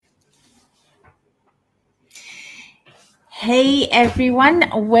Hey everyone,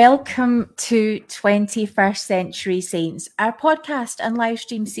 welcome to 21st Century Saints, our podcast and live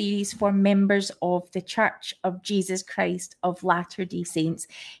stream series for members of the Church of Jesus Christ of Latter-day Saints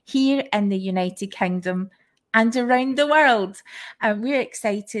here in the United Kingdom and around the world. And we're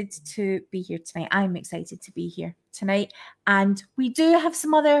excited to be here tonight. I'm excited to be here tonight. And we do have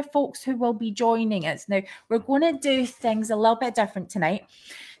some other folks who will be joining us. Now, we're going to do things a little bit different tonight.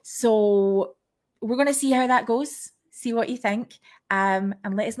 So we're going to see how that goes. See what you think, and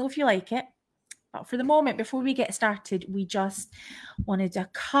let us know if you like it. But for the moment, before we get started, we just wanted a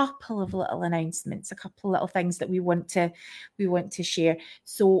couple of little announcements, a couple of little things that we want to share.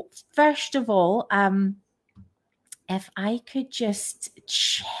 So first of all, if I could just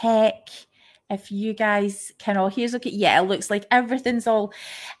check if you guys can all hear. Okay, yeah, it looks like everything's all.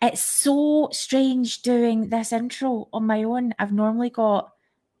 It's so strange doing this intro on my own. I've normally got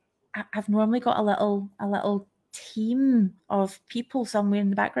a little team of people somewhere in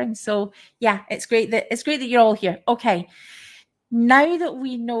the background. So yeah, it's great that you're all here. Okay, now that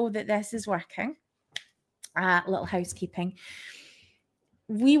we know that this is working, little housekeeping.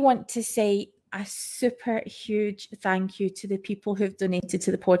 We want to say a super huge thank you to the people who've donated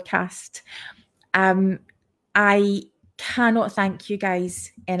to the podcast. I cannot thank you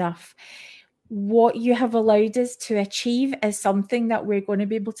guys enough. What you have allowed us to achieve is something that we're going to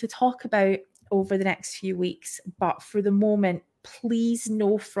be able to talk about over the next few weeks. But for the moment, please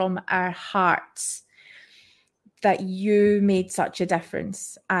know from our hearts that you made such a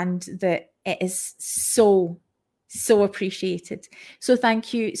difference and that it is so appreciated. So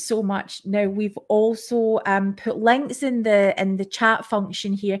thank you so much. Now we've also put links in the chat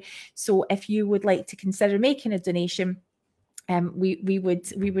function here. So if you would like to consider making a donation, we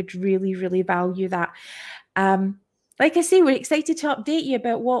would really value that. Like I say, we're excited to update you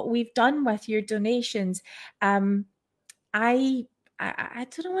about what we've done with your donations. I don't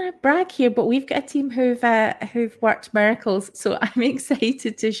want to brag here, but we've got a team who've worked miracles, so I'm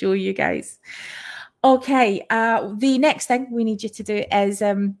excited to show you guys. Okay, the next thing we need you to do is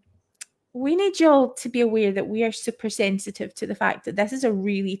we need you all to be aware that we are super sensitive to the fact that this is a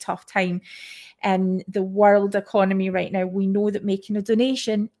really tough time in the world economy right now. We know that making a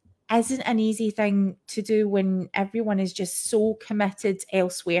donation isn't an easy thing to do when everyone is just so committed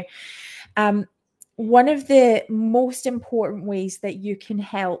elsewhere. One of the most important ways that you can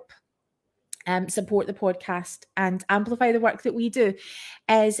help support the podcast and amplify the work that we do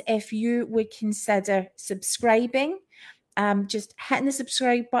is if you would consider subscribing. Just hitting the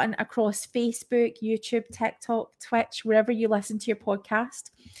subscribe button across Facebook, YouTube, TikTok, Twitch, wherever you listen to your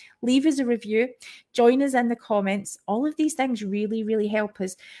podcast. Leave us a review, join us in the comments. All of these things really help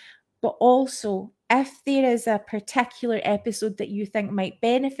us. But also, if there is a particular episode that you think might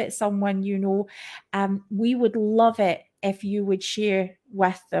benefit someone you know, we would love it if you would share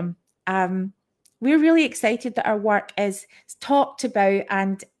with them. We're really excited that our work is talked about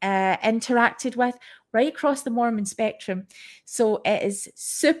and interacted with right across the Mormon spectrum. So it is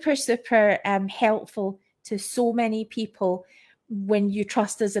super helpful to so many people when you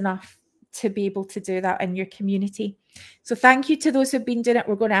trust us enough to be able to do that in your community. So thank you to those who've been doing it.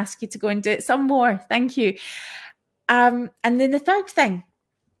 We're going to ask you to go and do it some more. Thank you. And then the third thing,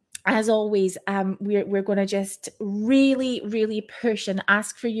 as always, we're going to just really push and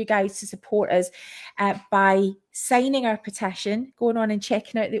ask for you guys to support us by signing our petition, going on and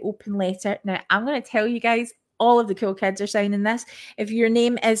checking out the open letter. Now, I'm going to tell you guys, all of the cool kids are signing this. If your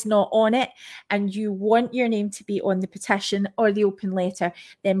name is not on it and you want your name to be on the petition or the open letter,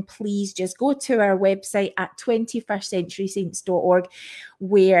 then please just go to our website at 21stcenturysaints.org,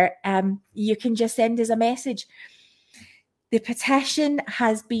 where you can just send us a message. The petition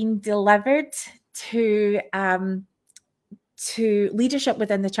has been delivered to leadership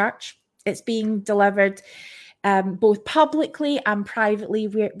within the church. It's being delivered both publicly and privately.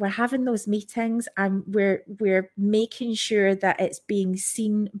 We're having those meetings and we're making sure that it's being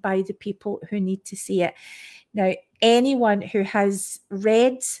seen by the people who need to see it. Now, anyone who has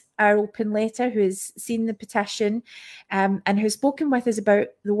read our open letter, who has seen the petition, and who's spoken with us about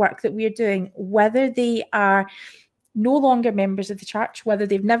the work that we're doing, whether they are no longer members of the church, whether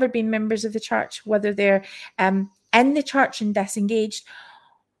they've never been members of the church, whether they're in the church and disengaged,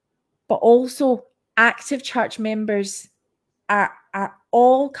 but also active church members are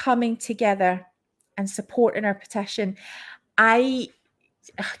all coming together and supporting our petition. I'm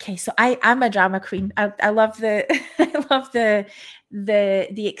a drama queen. I love the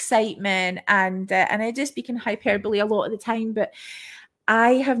the excitement and I do speak in hyperbole a lot of the time, but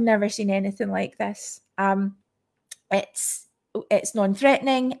I have never seen anything like this. It's it's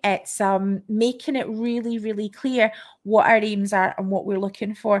non-threatening. It's making it really, really clear what our aims are and what we're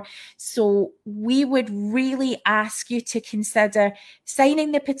looking for. So we would really ask you to consider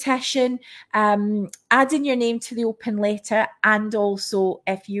signing the petition, adding your name to the open letter, and also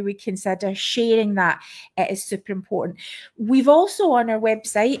if you would consider sharing that, it is super important. We've also on our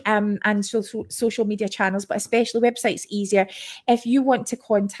website and social media channels, but especially website's easier, if you want to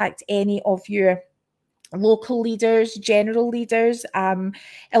contact any of your local leaders, general leaders,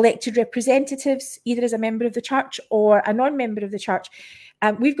 elected representatives, either as a member of the church or a non-member of the church.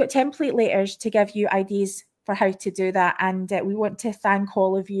 We've got template letters to give you ideas for how to do that. And we want to thank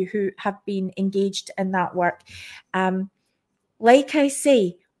all of you who have been engaged in that work. Like I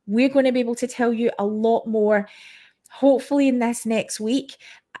say, we're going to be able to tell you a lot more, hopefully in this next week,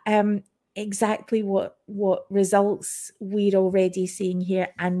 exactly what results we're already seeing here.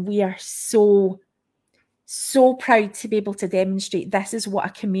 And we are so proud to be able to demonstrate this is what a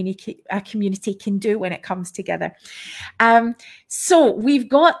community can do when it comes together. So we've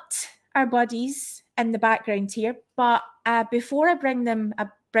got our buddies in the background here, but before I bring them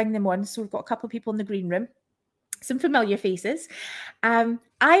on, so we've got a couple of people in the green room, some familiar faces. I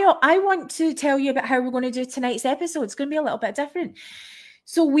want to tell you about how we're going to do tonight's episode. It's going to be a little bit different.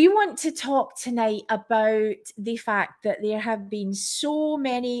 So we want to talk tonight about the fact that there have been so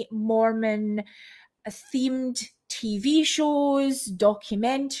many Mormon themed TV shows,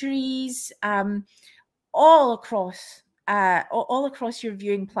 documentaries, all across your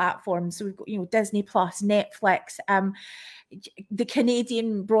viewing platforms. So we've got, Disney Plus, Netflix, the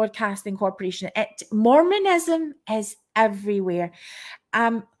Canadian Broadcasting Corporation. Mormonism is everywhere.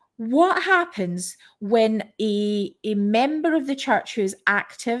 What happens when a member of the church who is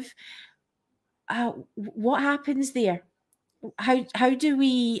active? What happens there? How do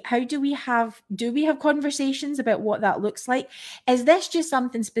we have conversations about what that looks like? Is this just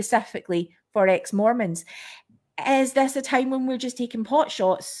something specifically for ex-Mormons? Is this a time when we're just taking pot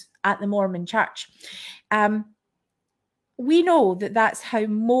shots at the Mormon church? We know that that's how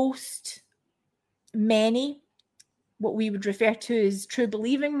many, what we would refer to as true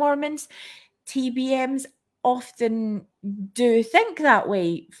believing Mormons, TBMs, often do think that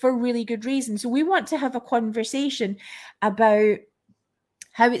way for really good reason. So we want to have a conversation about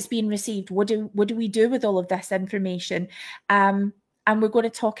how it's being received. What do we do with all of this information? And we're going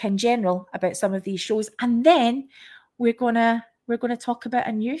to talk in general about some of these shows, and then we're going to talk about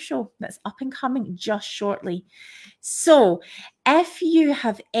a new show that's up and coming just shortly. So if you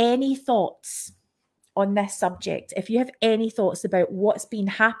have any thoughts on this subject, if you have any thoughts about what's been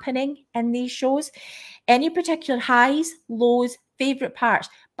happening in these shows, any particular highs, lows, favorite parts,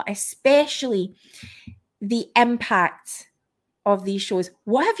 but especially the impact of these shows,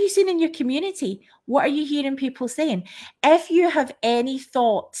 what have you seen in your community? What are you hearing people saying? If you have any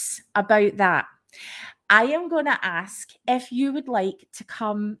thoughts about that, I am going to ask if you would like to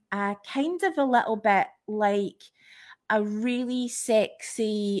come kind of a little bit like a really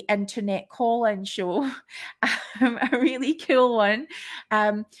sexy internet call-in show, a really cool one.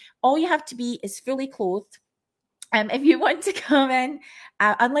 All you have to be is fully clothed. If you want to come in,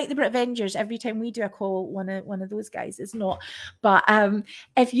 unlike the Brit Avengers, every time we do a call, one of those guys is not. But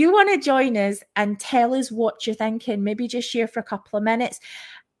if you want to join us and tell us what you're thinking, maybe just share for a couple of minutes,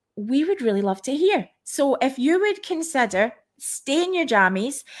 we would really love to hear. So if you would consider, stay in your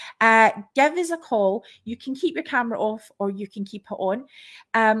jammies, give us a call. You can keep your camera off or you can keep it on.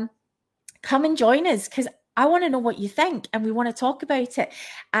 Come and join us, because I want to know what you think and we want to talk about it.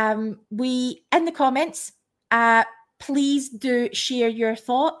 We in the comments, please do share your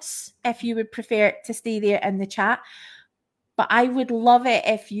thoughts if you would prefer to stay there in the chat. But I would love it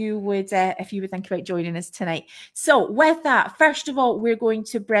if you would think about joining us tonight. So with that, first of all, we're going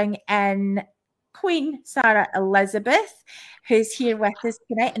to bring in Queen Sarah Elizabeth, who's here with us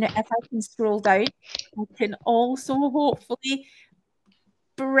tonight. And if I can scroll down, I can also hopefully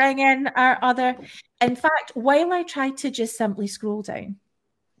bring in our other. In fact, while I try to just simply scroll down.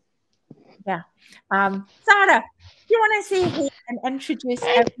 Yeah. Sarah, do you want to say hey and introduce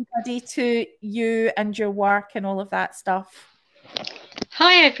everybody to you and your work and all of that stuff?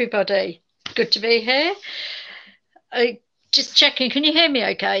 Hi, everybody. Good to be here. Just checking, can you hear me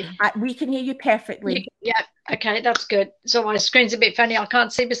okay? We can hear you perfectly. Yeah, okay, that's good. So my screen's a bit funny. I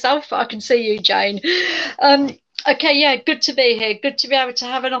can't see myself, but I can see you, Jane. Okay, yeah, good to be here. Good to be able to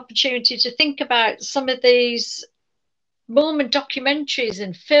have an opportunity to think about some of these Mormon documentaries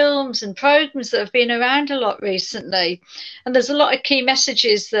and films and programs that have been around a lot recently. And there's a lot of key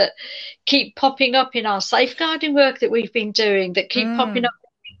messages that keep popping up in our safeguarding work that we've been doing, that keep popping up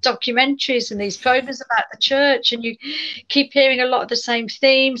documentaries and these programs about the church, and you keep hearing a lot of the same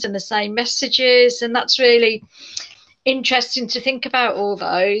themes and the same messages, and that's really interesting to think about all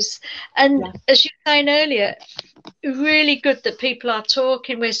those. And as you were saying earlier, really good that people are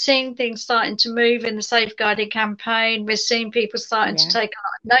talking. We're seeing things starting to move in the safeguarding campaign. We're seeing people starting to take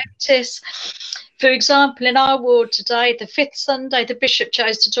a lot of notice. For example, in our ward today, the 5th Sunday, the bishop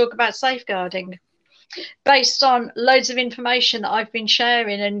chose to talk about safeguarding based on loads of information that I've been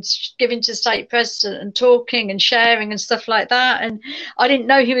sharing and giving to state president and talking and sharing and stuff like that. And I didn't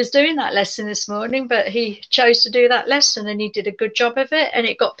know he was doing that lesson this morning, but he chose to do that lesson, and he did a good job of it, and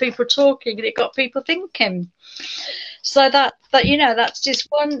it got people talking and it got people thinking. So that you know, that's just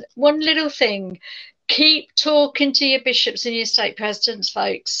one little thing. Keep talking to your bishops and your state presidents,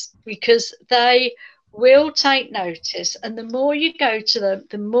 folks, because they will take notice, and the more you go to them,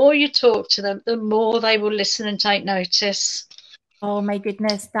 the more you talk to them, the more they will listen and take notice. Oh my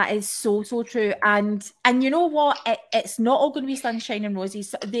goodness, that is so true. And you know what? It's not all going to be sunshine and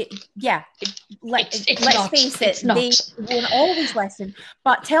roses. Let's face it, they won't always listen.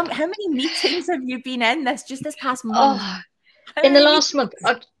 But tell me, how many meetings have you been in this past month? In the last month,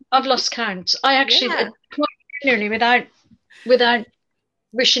 I've lost count. I actually, quite genuinely, without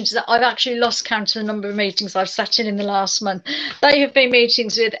wishing to, I've actually lost count of the number of meetings I've sat in the last month. They have been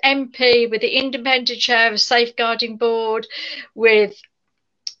meetings with MP, with the independent chair of Safeguarding Board, with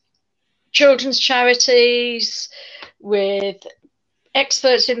children's charities, with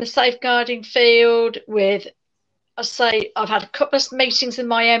experts in the safeguarding field, with, I've had a couple of meetings with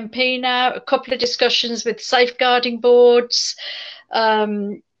my MP now, a couple of discussions with safeguarding boards.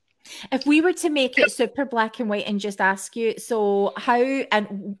 If we were to make it super black and white and just ask you, so how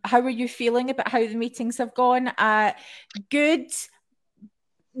are you feeling about how the meetings have gone? Good,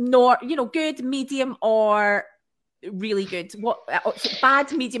 good, medium, or really good? What,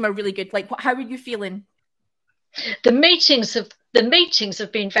 bad, medium, or really good? Like, how are you feeling? The meetings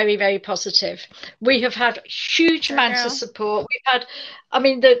have been very, very positive. We have had huge amounts of support. We've had,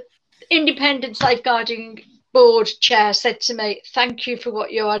 the independent safeguarding board chair said to me, "Thank you for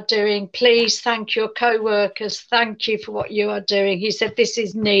what you are doing. Please thank your co-workers. Thank you for what you are doing." He said, "This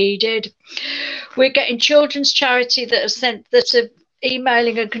is needed." We're getting children's charity that are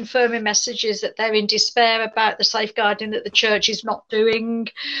emailing and confirming messages that they're in despair about the safeguarding that the church is not doing.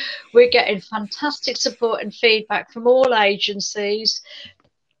 We're getting fantastic support and feedback from all agencies.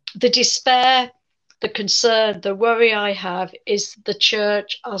 The despair, the concern, the worry I have is the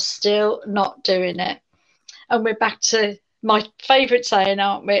church are still not doing it. And we're back to my favourite saying,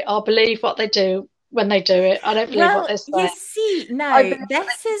 aren't we? I'll believe what they do when they do it. I don't believe what they say. You see, now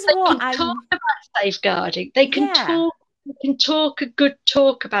this is what I talk about safeguarding. They can talk. They can talk a good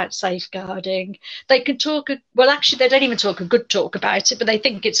talk about safeguarding. They can talk actually they don't even talk a good talk about it, but they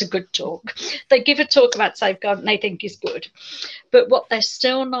think it's a good talk. They give a talk about safeguarding they think is good. But what they're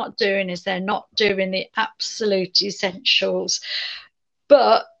still not doing is they're not doing the absolute essentials.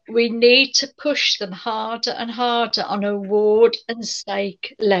 But we need to push them harder and harder on a ward and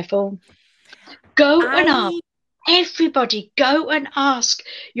stake level. And ask. Everybody, go and ask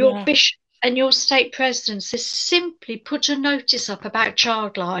your bishop and your state presidents to simply put a notice up about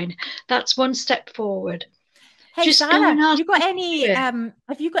Childline. That's one step forward. Hey, just Sarah, have you got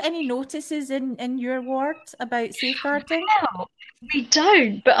any notices in your ward about safeguarding? No, we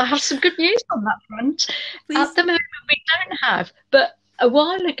don't, but I have some good news on that front. Please. At the moment, we don't have, but a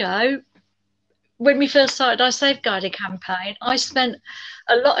while ago, when we first started our safeguarding campaign, I spent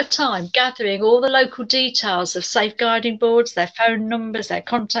a lot of time gathering all the local details of safeguarding boards, their phone numbers, their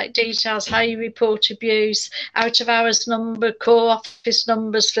contact details, how you report abuse, out of hours number, core office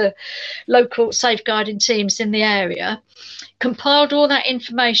numbers for local safeguarding teams in the area. Compiled all that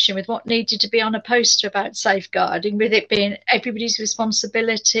information with what needed to be on a poster about safeguarding, with it being everybody's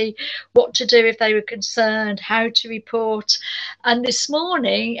responsibility, what to do if they were concerned, how to report. And this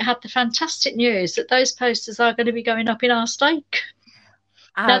morning I had the fantastic news that those posters are going to be going up in our stake.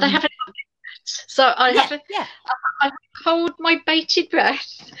 Now they haven't got it, so I hold my bated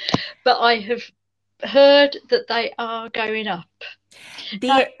breath, but I have heard that they are going up.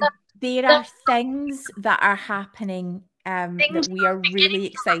 There are things that are happening that we are really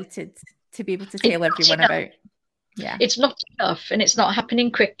excited to be able to tell everyone about. Yeah, it's not enough, and it's not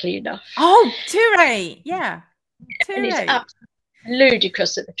happening quickly enough. Oh, too right. Yeah, too and right. It's absolutely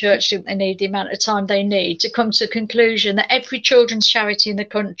ludicrous that the church think they need the amount of time they need to come to a conclusion that every children's charity in the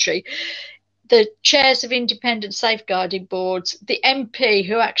country, the chairs of independent safeguarding boards, the MP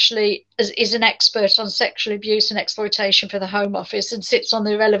who actually is an expert on sexual abuse and exploitation for the Home Office and sits on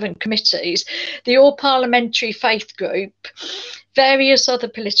the relevant committees, the All Parliamentary Faith Group, various other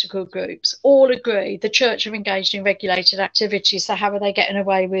political groups all agree the church are engaged in regulated activities. So how are they getting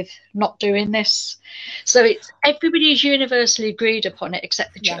away with not doing this? So it's everybody's universally agreed upon it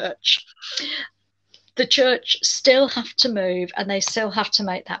except the church. The church still have to move, and they still have to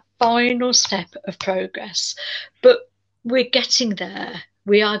make that final step of progress. But we're getting there.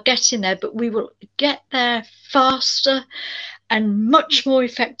 We are getting there, but we will get there faster and much more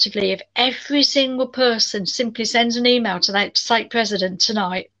effectively if every single person simply sends an email to that state president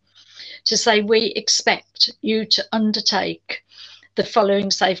tonight to say, we expect you to undertake the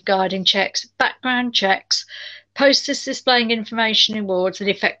following safeguarding checks, background checks, posters displaying information in wards and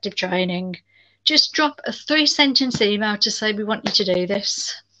effective training. Just drop a 3-sentence email to say, we want you to do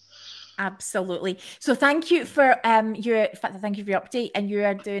this. Absolutely. So thank you for your update, and you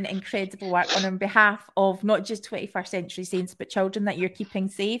are doing incredible work on behalf of not just 21st Century Saints but children that you're keeping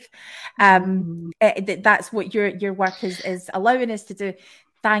safe. That's what your work is allowing us to do.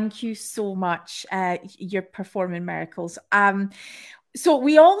 Thank you so much. You're performing miracles. So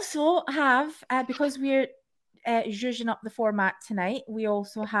we also have, because we're zhuzhing up the format tonight, we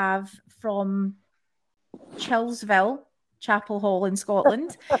also have from Chilsville, Chapel Hall in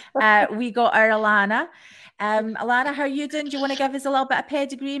Scotland, we got our Alana. Alana, how are you doing? Do you want to give us a little bit of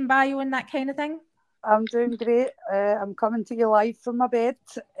pedigree and bio and that kind of thing? I'm doing great. I'm coming to you live from my bed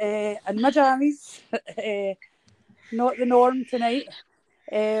in my jammies. Not the norm tonight.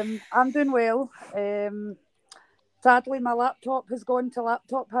 I'm doing well. Sadly, my laptop has gone to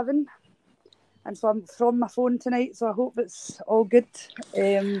laptop heaven, and so I'm from my phone tonight, so I hope it's all good.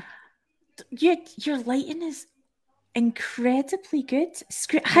 Your lighting is incredibly good.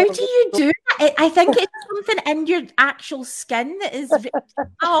 How do you do that? I think it's something in your actual skin that is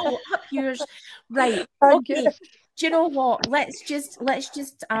up yours. Right. Okay. Do you know what? Let's just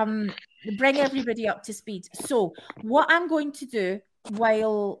bring everybody up to speed. So what I'm going to do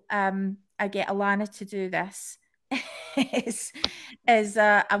while I get Alana to do this is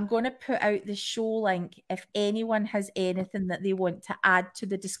I'm going to put out the show link if anyone has anything that they want to add to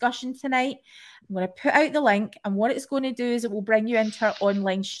the discussion tonight. I'm going to put out the link, and what it's going to do is it will bring you into our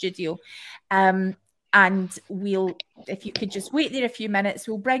online studio. And we'll, if you could just wait there a few minutes,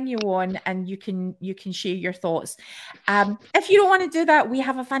 we'll bring you on and you can share your thoughts. If you don't want to do that, we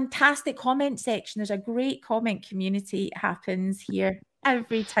have a fantastic comment section. There's a great comment community happens here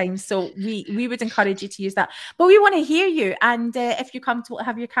every time, so we would encourage you to use that. But we want to hear you, and if you come to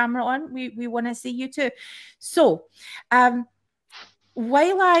have your camera on, we want to see you too. So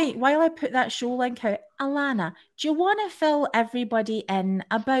while I put that show link out, Alana, do you want to fill everybody in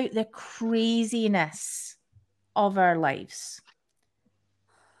about the craziness of our lives?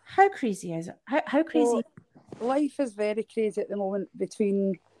 How crazy is it? How crazy? Well, life is very crazy at the moment,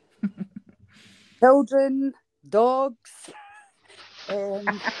 between children, dogs.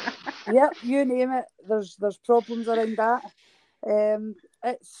 Yep, you name it. There's problems around that.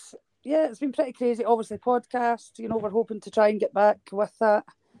 It's been pretty crazy. Obviously, podcast. We're hoping to try and get back with that.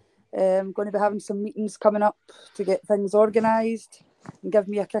 Going to be having some meetings coming up to get things organised and give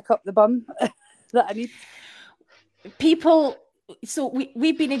me a kick up the bum that I need. People. So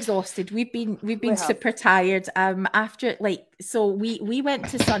we've been exhausted. We've been super tired. After we went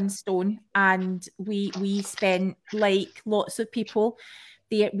to Sunstone, and we spent, like lots of people,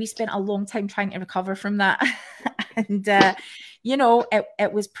 we spent a long time trying to recover from that, and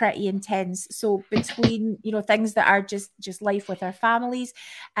it was pretty intense. So between things that are just life with our families,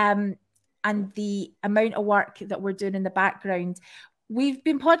 and the amount of work that we're doing in the background, we've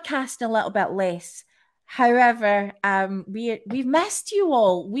been podcasting a little bit less. However, we've missed you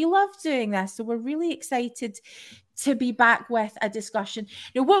all. We love doing this, so we're really excited to be back with a discussion.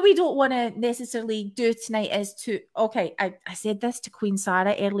 What we don't want to necessarily do tonight is I said this to Queen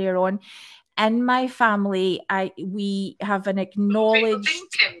Sarah earlier on. In my family, we have an acknowledged,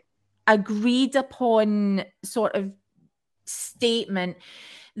 agreed upon sort of statement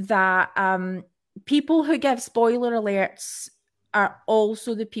that people who give spoiler alerts are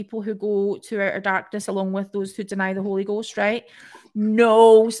also the people who go to outer darkness, along with those who deny the Holy Ghost, right?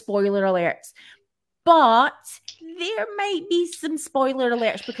 No spoiler alerts. But there might be some spoiler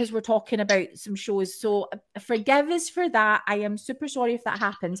alerts because we're talking about some shows. So forgive us for that. I am super sorry if that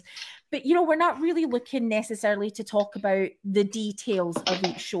happens. But, we're not really looking necessarily to talk about the details of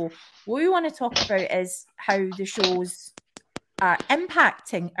each show. What we want to talk about is how the shows are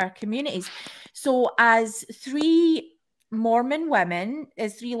impacting our communities. So as 3 Mormon women,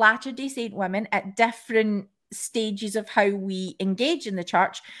 as 3 Latter-day Saint women at different stages of how we engage in the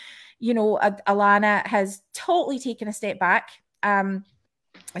church. You know, Alana has totally taken a step back.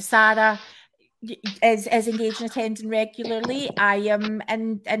 Sarah is engaged and attending regularly. I am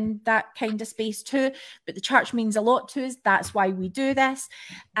in that kind of space too, but the church means a lot to us. That's why we do this.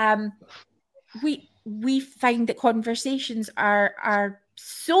 We find that conversations are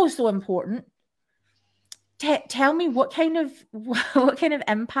so important. Tell me, what kind of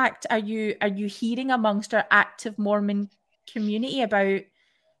impact are you hearing amongst our active Mormon community about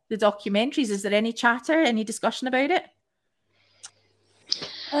the documentaries? Is there any chatter, any discussion about it?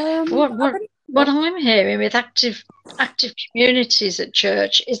 What I'm hearing with active communities at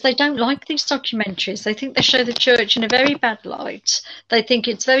church is they don't like these documentaries. They think they show the church in a very bad light. They think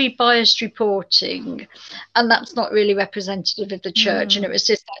it's very biased reporting, and that's not really representative of the church. And it was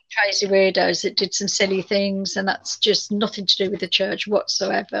just like crazy weirdos that did some silly things, and that's just nothing to do with the church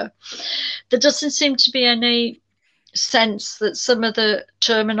whatsoever. There doesn't seem to be any sense that some of the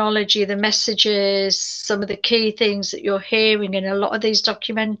terminology, the messages, some of the key things that you're hearing in a lot of these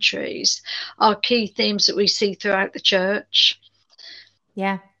documentaries are key themes that we see throughout the church.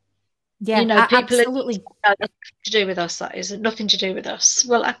 Yeah, you know, people absolutely. Nothing to do with us. That is nothing to do with us.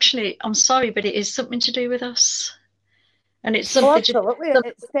 Well, actually, I'm sorry, but it is something to do with us, and it's something. Absolutely,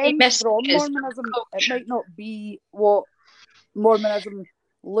 it stems from Mormonism. It might not be what Mormonism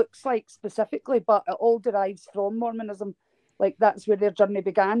looks like specifically, but it all derives from Mormonism. Like, that's where their journey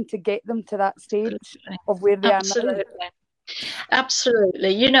began to get them to that stage of where they are now.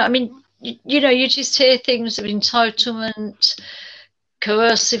 Absolutely. You know, I mean, you know, you just hear things of entitlement,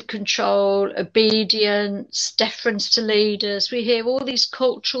 coercive control, obedience, deference to leaders. We hear all these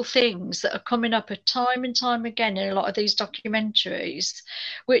cultural things that are coming up time and time again in a lot of these documentaries,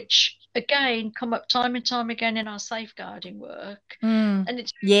 which again come up time and time again in our safeguarding work. And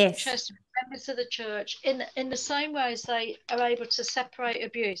it's interesting. Members of the church, in the same way as they are able to separate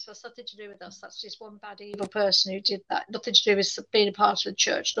abuse, that's nothing to do with us, that's just one bad evil person who did that, nothing to do with being a part of the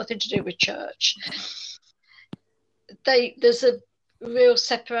church, nothing to do with church. There's a real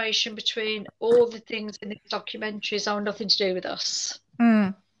separation between all the things in these documentaries are nothing to do with us.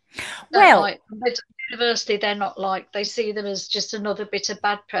 Well, like, university, they're not like, they see them as just another bit of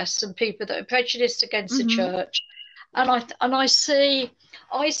bad press and people that are prejudiced against the church. And I see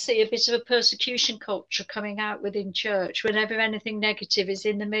a bit of a persecution culture coming out within church whenever anything negative is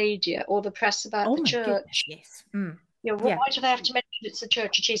in the media or the press about the church. Yes. You know, why do they have to mention it's the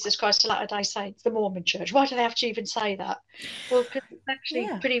Church of Jesus Christ of Latter-day Saints, the Mormon Church? Why do they have to even say that? Well, because it's actually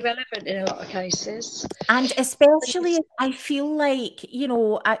pretty relevant in a lot of cases. And especially, I feel like, you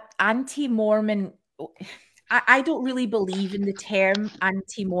know, anti-Mormon, I don't really believe in the term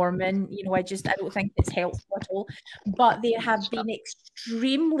anti-Mormon. You know, I don't think it's helpful at all. But there have been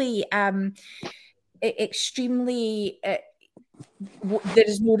extremely, there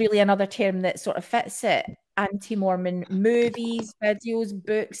is no really another term that sort of fits it. Anti-Mormon movies, videos,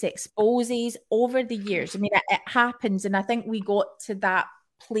 books, exposes over the years. I mean, it happens, and I think we got to that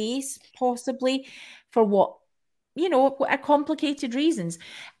place possibly for what, you know, complicated reasons.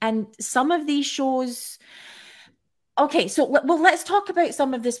 And some of these shows. Okay, so let's talk about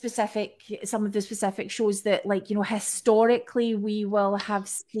some of the specific shows that, like, you know, historically we will have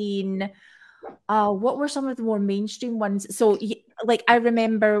seen. What were some of the more mainstream ones? So, like, I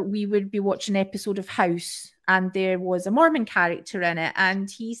remember we would be watching an episode of House, and there was a Mormon character in it, and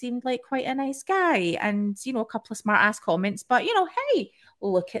he seemed like quite a nice guy, and, you know, a couple of smart ass comments, but, you know, hey,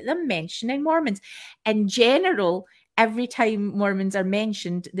 look at them mentioning Mormons. In general, every time Mormons are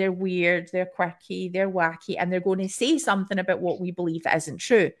mentioned, they're weird, they're quirky, they're wacky, and they're going to say something about what we believe that isn't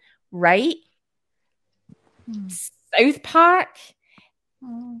true, right? South Park.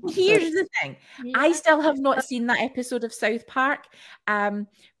 Here's the thing. I still have not seen that episode of South Park,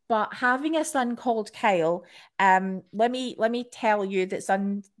 but having a son called Kyle, let me tell you that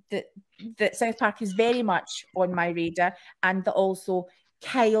South Park is very much on my radar, and that also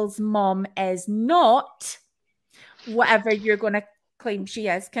Kyle's mom is not whatever you're going to claim she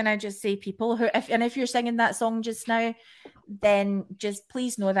is. Can I just say, people who, if you're singing that song just now, then just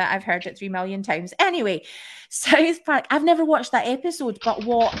please know that I've heard it 3 million times. Anyway, South Park, I've never watched that episode, but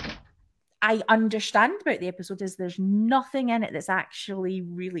what I understand about the episode is there's nothing in it that's actually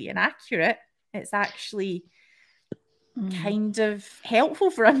really inaccurate. It's actually kind of helpful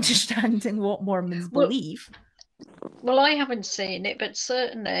for understanding what Mormons believe. Well, I haven't seen it, but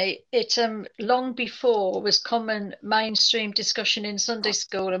certainly it long before was common mainstream discussion in Sunday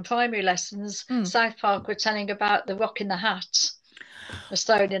school and primary lessons. South Park were telling about the rock in the hat, the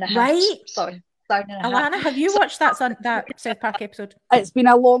stone in a hat. Right? Sorry, stone in a hat. Alana, have you watched that South Park episode? It's been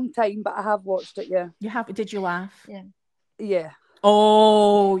a long time, but I have watched it. Yeah. You have? Did you laugh? Yeah.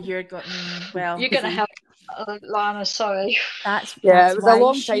 Oh, you're going. Well, you're going to have Lana. Sorry. That's it was a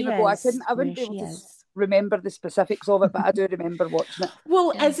long time ago. I wouldn't be able to remember the specifics of it, but I do remember watching it.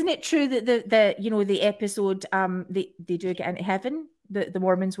 Well, isn't it true that the episode they do get into heaven? The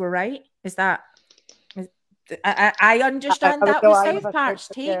Mormons were right. Is that? I understand that was South Park's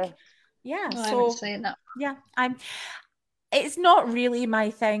take. Yeah, well, so I haven't seen that. Yeah, it's not really my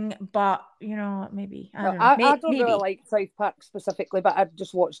thing, but maybe I don't know. I don't really like South Park specifically, but I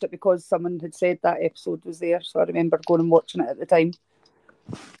just watched it because someone had said that episode was there, so I remember going and watching it at the time.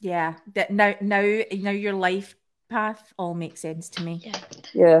 Yeah, now your life path all makes sense to me.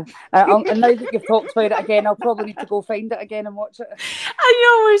 Yeah. And now that you've talked about it again, I'll probably need to go find it again and watch it. I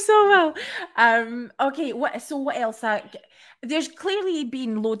know her so well. Okay, what else? There's clearly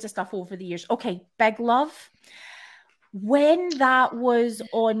been loads of stuff over the years. Okay, Big Love. When that was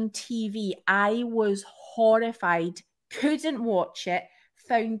on TV, I was horrified, couldn't watch it,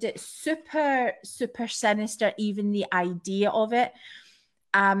 found it super, super sinister, even the idea of it.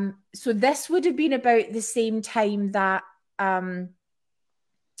 So this would have been about the same time that I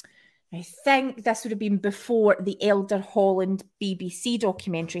think this would have been before the Elder Holland BBC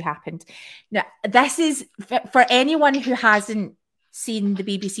documentary happened. Now, this is for anyone who hasn't seen the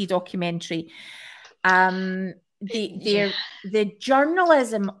BBC documentary. The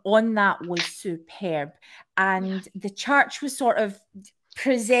journalism on that was superb, and the church was sort of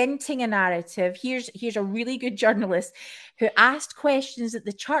presenting a narrative. Here's a really good journalist who asked questions that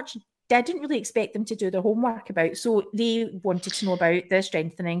the church didn't really expect them to do their homework about. So they wanted to know about the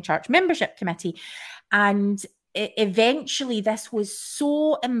Strengthening Church Membership Committee, and eventually this was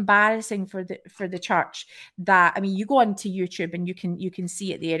so embarrassing for the church that you go onto YouTube and you can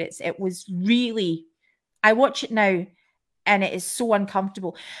see it there. It was really. I watch it now and it is so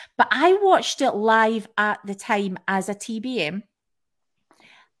uncomfortable. But I watched it live at the time as a TBM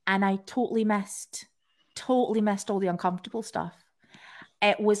and I totally missed all the uncomfortable stuff.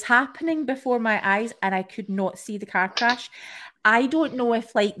 It was happening before my eyes and I could not see the car crash. I don't know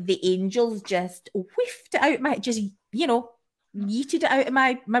if the angels just whiffed it out yeeted it out of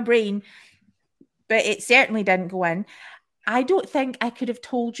my brain, but it certainly didn't go in. I don't think I could have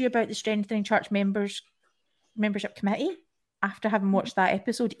told you about the Strengthening Church Membership Committee after having watched that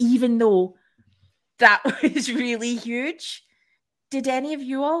episode, even though that was really huge. Did any of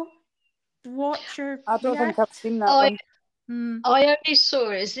you all watch I don't think I've seen that one. I only saw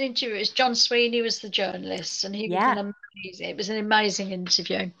it as an interview. It was John Sweeney was the journalist, and it was an amazing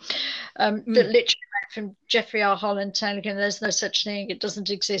interview. That literally went from Jeffrey R. Holland telling him there's no such thing, it doesn't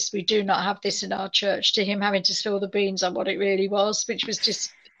exist, we do not have this in our church, to him having to spill the beans on what it really was, which was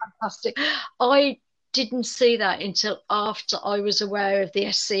just fantastic. I didn't see that until after I was aware of the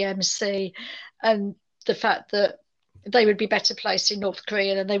SCMC and the fact that they would be better placed in North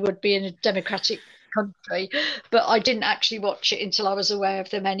Korea than they would be in a democratic country, but I didn't actually watch it until I was aware of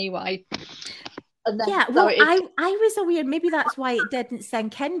them anyway. And then, I was aware, maybe that's why it didn't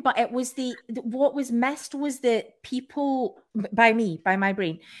sink in, but it was what was missed was that people, by my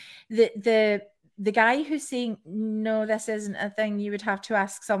brain, the guy who's saying, no, this isn't a thing, you would have to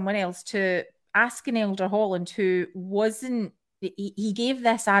ask someone else, to ask an Elder Holland who wasn't, he gave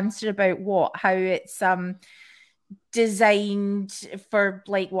this answer about how it's designed for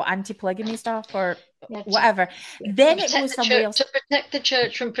anti-polygamy stuff or whatever. Then it was somewhere else to protect the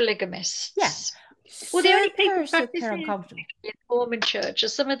church from polygamists. Yes. Well, the only people super uncomfortable in the Mormon church are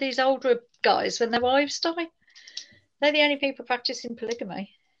some of these older guys when their wives die. They're the only people practicing polygamy.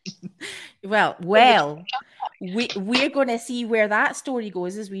 Well, we're going to see where that story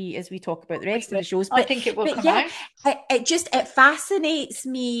goes as we talk about the rest of the shows. But I think it will come out. It fascinates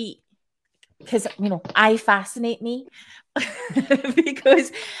me because I fascinate me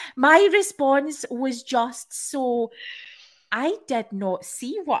because my response was just so. I did not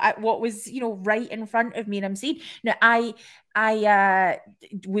see what was right in front of me, and I'm saying now I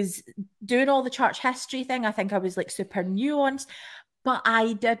was doing all the church history thing. I think I was super nuanced, but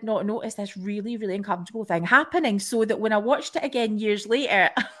I did not notice this really, really uncomfortable thing happening. So that when I watched it again years later,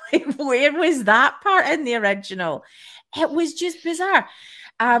 where was that part in the original? It was just bizarre.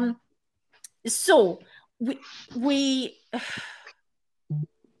 So we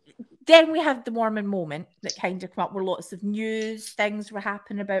then we had the Mormon moment that kind of came up where lots of news things were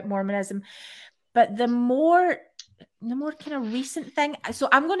happening about Mormonism. But the more kind of recent thing, so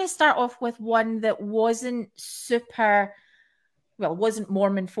I'm going to start off with one that wasn't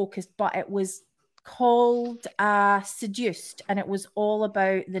Mormon focused, but it was called Seduced, and it was all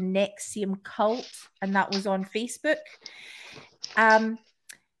about the NXIVM cult, and that was on Facebook.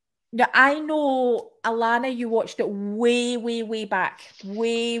 Now, I know, Alana, you watched it way back.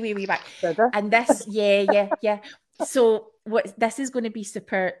 Way back. And this, yeah. So this is going to be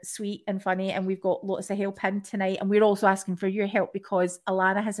super sweet and funny, and we've got lots of help in tonight, and we're also asking for your help because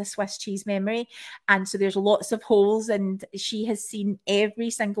Alana has a Swiss cheese memory, and so there's lots of holes, and she has seen every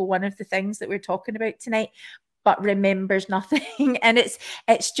single one of the things that we're talking about tonight, but remembers nothing. And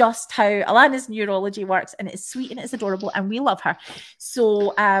it's just how Alana's neurology works, and it's sweet and it's adorable, and we love her.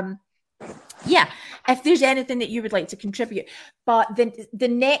 So yeah, if there's anything that you would like to contribute. But the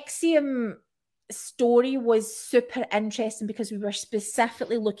NXIVM story was super interesting because we were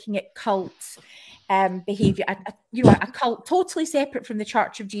specifically looking at cult behavior, a cult totally separate from the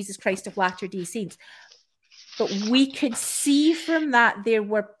Church of Jesus Christ of Latter-day Saints. But we could see from that there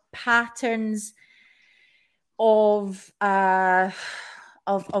were patterns of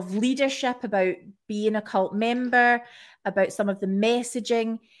leadership, about being a cult member, about some of the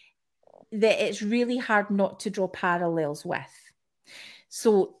messaging that it's really hard not to draw parallels with.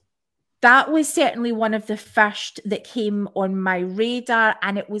 So that was certainly one of the first that came on my radar,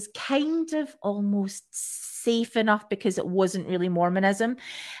 and it was kind of almost safe enough because it wasn't really Mormonism.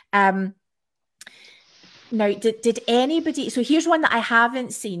 Now, did anybody... So here's one that I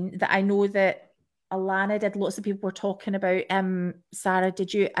haven't seen that I know that Alana did. Lots of people were talking about. Sarah,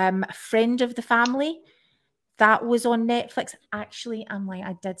 did you? Friend of the Family. That was on Netflix. Actually, I'm like,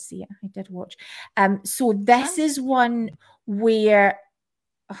 I did see it. I did watch. So this is one where...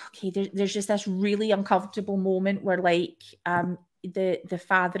 Okay, there's just this really uncomfortable moment where, like, the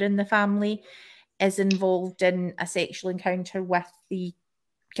father in the family is involved in a sexual encounter with the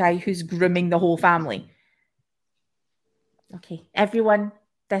guy who's grooming the whole family. Okay, everyone,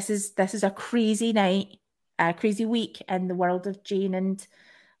 this is a crazy night, a crazy week in the world of Jane and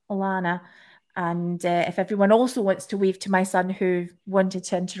Alana. And if everyone also wants to wave to my son, who wanted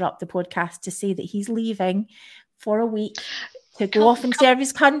to interrupt the podcast to say that he's leaving for a week to go off and serve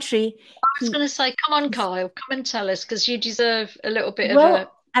his country. I was going to say, come on, Kyle, come and tell us, because you deserve a little bit of a...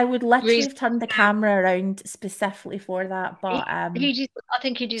 I would literally have turned the camera around specifically for that, but... I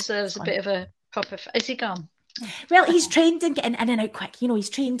think he deserves a bit of a proper... Is he gone? Well, he's trained in getting in and out quick. He's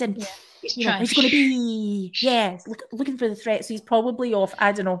trained in... Yeah. He's going to be... Yes, looking for the threat, so he's probably off,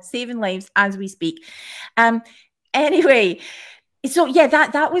 I don't know, saving lives as we speak. Anyway, so yeah,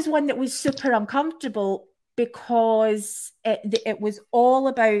 that was one that was super uncomfortable, because it was all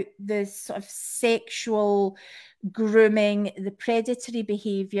about the sort of sexual grooming, the predatory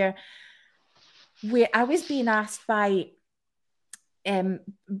behavior, where I was being asked by a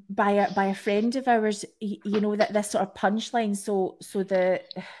friend of ours, that this sort of punchline. So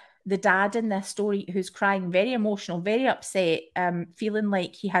the dad in this story, who's crying, very emotional, very upset, feeling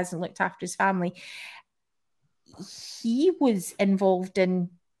like he hasn't looked after his family, he was involved in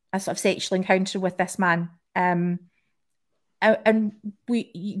a sort of sexual encounter with this man.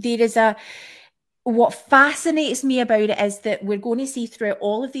 What fascinates me about it is that we're going to see throughout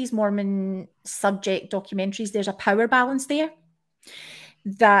all of these Mormon subject documentaries, there's a power balance there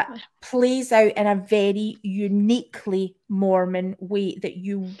that plays out in a very uniquely Mormon way that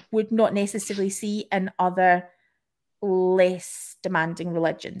you would not necessarily see in other less demanding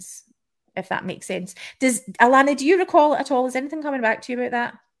religions, if that makes sense. Alana, do you recall it at all? Is anything coming back to you about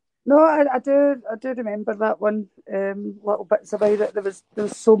that? No, I do remember that one. Little bits about it. There was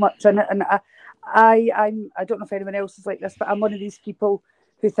so much in it, and I don't know if anyone else is like this, but I'm one of these people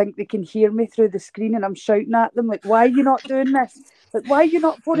who think they can hear me through the screen, and I'm shouting at them like, "Why are you not doing this? Like, why are you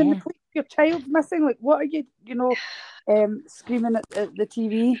not phoning the police? Your child's missing. Like, what are you, screaming at the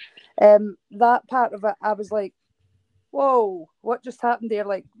TV?" That part of it, I was like, "Whoa, what just happened there?"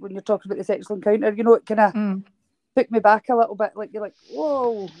 Like when you're talking about the sexual encounter, it kind of took me back a little bit. Like, you're like,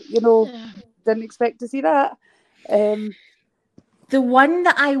 "Whoa, didn't expect to see that." The one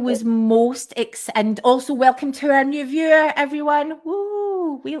that I was most and also welcome to our new viewer, everyone.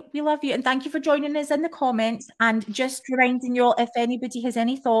 Woo, we love you, and thank you for joining us in the comments. And just reminding you all, if anybody has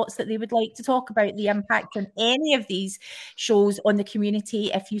any thoughts that they would like to talk about the impact on any of these shows on the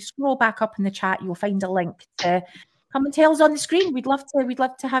community, if you scroll back up in the chat, you'll find a link to come and tell us on the screen. We'd love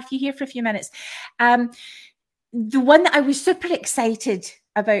to have you here for a few minutes. The one that I was super excited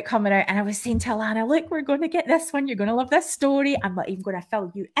about coming out, and I was saying to Alana, look, we're going to get this one. You're going to love this story. I'm not even going to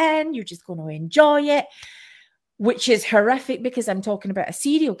fill you in. You're just going to enjoy it, which is horrific because I'm talking about a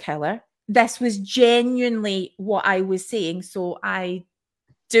serial killer. This was genuinely what I was saying, so I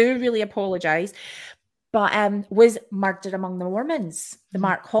do really apologize. But was Murder Among the Mormons, the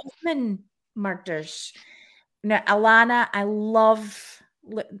Mark Hoffman murders. Now, Alana, I love,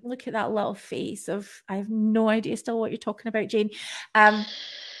 look at that little face of, I have no idea still what you're talking about, Jane. Sarah,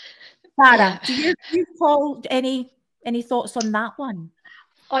 Yeah. do you recall any thoughts on that one?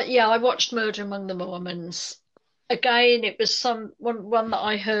 I watched Murder Among the Mormons. Again, it was one that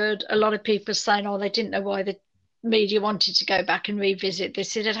I heard a lot of people saying, oh, they didn't know why the media wanted to go back and revisit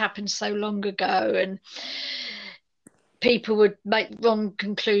this. It had happened so long ago, and people would make wrong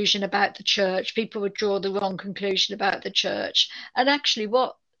conclusion about the church. People would draw the wrong conclusion about the church. And actually,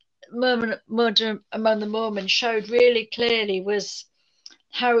 what Murder Among the Mormons showed really clearly was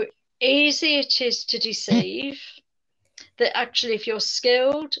how easy it is to deceive. That actually, if you're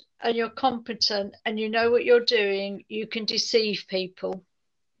skilled and you're competent and you know what you're doing, you can deceive people,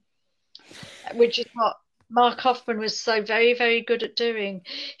 which is what Mark Hoffman was so very, very good at doing.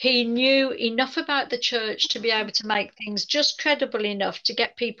 He knew enough about the church to be able to make things just credible enough to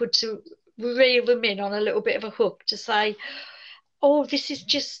get people to reel them in on a little bit of a hook to say, oh, this is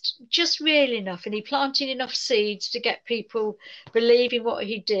just real enough. And he planted enough seeds to get people believing what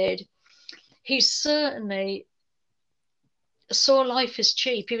he did. He certainly saw life as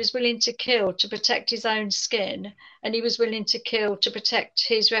cheap. He was willing to kill to protect his own skin, and he was willing to kill to protect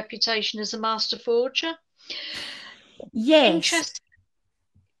his reputation as a master forger. Yes.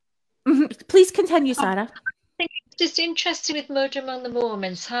 Please continue, Sarah. I think it's just interesting with Murder Among the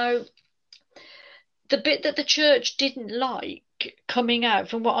Mormons how the bit that the church didn't like coming out,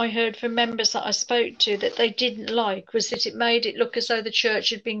 from what I heard from members that I spoke to, that they didn't like was that it made it look as though the church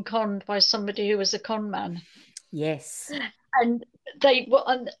had been conned by somebody who was a con man. Yes. And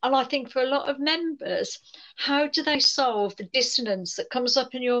I think for a lot of members, how do they solve the dissonance that comes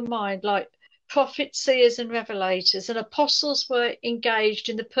up in your mind, like prophets, seers, and revelators, and apostles were engaged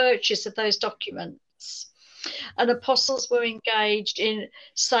in the purchase of those documents, and apostles were engaged in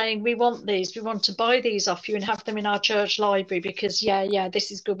saying, we want these, we want to buy these off you and have them in our church library because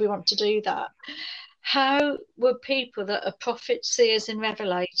this is good, we want to do that. How were people that are prophets, seers, and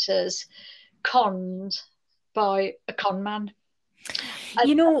revelators conned by a con man?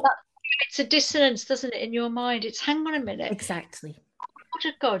 You know, it's a dissonance, doesn't it, in your mind? It's, hang on a minute. Exactly. God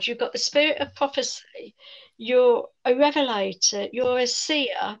of God, you've got the spirit of prophecy, you're a revelator, you're a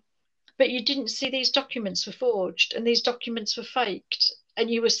seer, but you didn't see these documents were forged and these documents were faked, and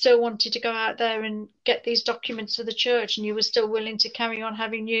you were still wanting to go out there and get these documents for the church, and you were still willing to carry on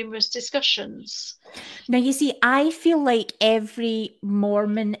having numerous discussions. Now, you see, I feel like every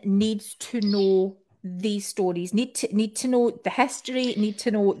Mormon needs to know these stories, need to know the history, need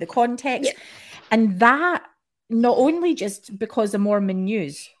to know the context. Yeah. And that, not only just because of Mormon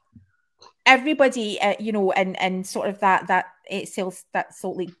news, everybody, and sort of that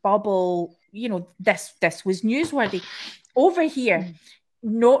Salt Lake bubble, this was newsworthy. Over here,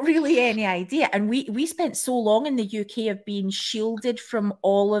 not really any idea. And we spent so long in the UK of being shielded from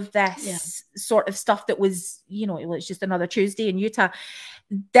all of this sort of stuff that was, it's just another Tuesday in Utah.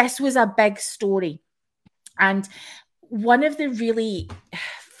 This was a big story. And one of the really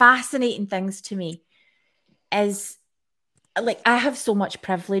fascinating things to me is, like, I have so much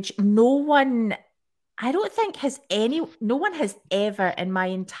privilege. No one has ever in my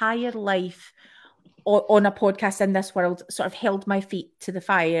entire life on a podcast in this world sort of held my feet to the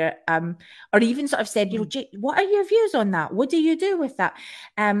fire, or even sort of said, Jay, what are your views on that? What do you do with that?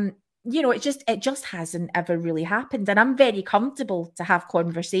 It just hasn't ever really happened. And I'm very comfortable to have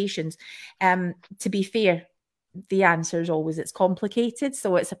conversations. To be fair, the answer is always it's complicated,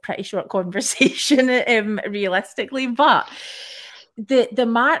 so it's a pretty short conversation, realistically. But the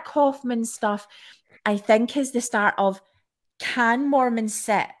Mark Hoffman stuff, I think, is the start of, can Mormons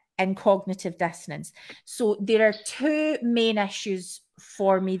sit in cognitive dissonance? So there are two main issues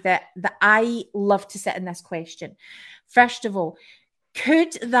for me that I love to sit in this question. First of all,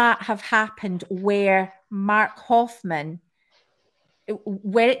 could that have happened where Mark Hoffman,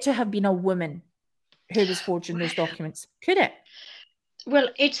 were it to have been a woman who was forging those documents? Could it? Well,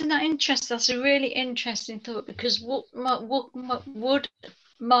 isn't that interesting? That's a really interesting thought, because would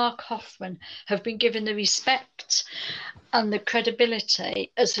Mark Hoffman have been given the respect and the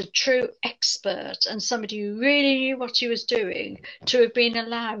credibility as a true expert and somebody who really knew what he was doing to have been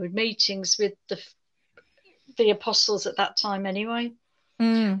allowed meetings with the apostles at that time anyway?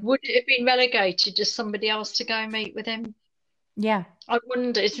 Would it have been relegated to somebody else to go and meet with him? Yeah. I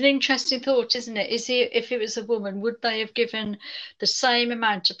wonder. It's an interesting thought, isn't it? If it was a woman, would they have given the same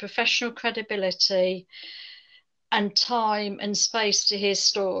amount of professional credibility and time and space to his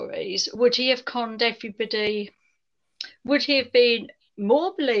stories? Would he have conned everybody? Would he have been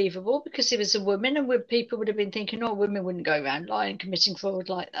more believable because he was a woman, and people would have been thinking, oh, women wouldn't go around lying, committing fraud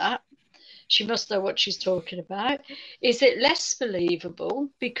like that? She must know what she's talking about. Is it less believable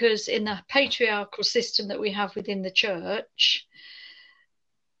because in the patriarchal system that we have within the church,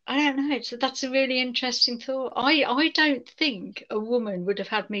 I don't know. That's a really interesting thought. I don't think a woman would have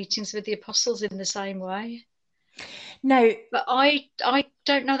had meetings with the apostles in the same way. Now, but I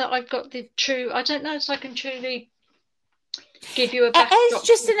don't know that I've got the true. I don't know if I can truly give you a backdrop. It is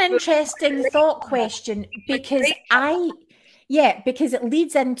just an interesting thought question because because it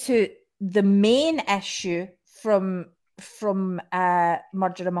leads into the main issue from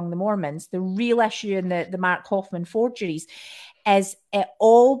Murder Among the Mormons. The real issue in the Mark Hoffman forgeries is it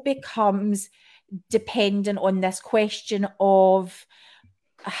all becomes dependent on this question of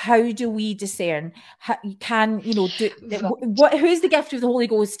how do we discern? Who's the gift of the Holy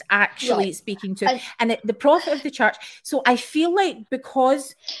Ghost actually speaking to? And the prophet of the church. So I feel like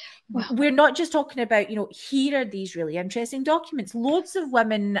because we're not just talking about, here are these really interesting documents. Loads of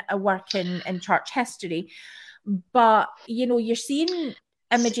women are working in church history, but you're seeing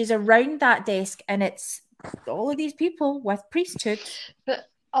images around that desk, and it's all of these people with priesthood. But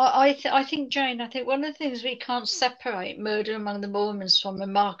I think, Jane, one of the things we can't separate Murder Among the Mormons from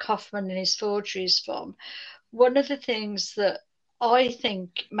and Mark Hoffman and his forgeries from, one of the things that I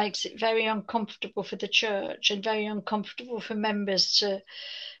think makes it very uncomfortable for the church and very uncomfortable for members to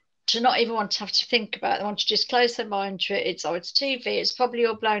not even want to have to think about it. They want to just close their mind to it. It's TV. It's probably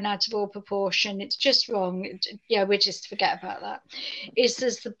all blown out of all proportion. It's just wrong. We just forget about that. There's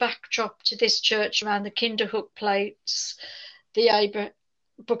the backdrop to this church around the Kinderhook plates, the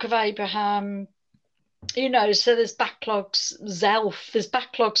Book of Abraham, so there's backlogs, Zelf, there's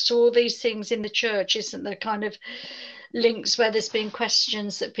backlogs to all these things in the church, isn't there? Kind of links where there's been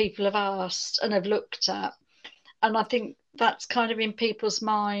questions that people have asked and have looked at. And I think that's kind of in people's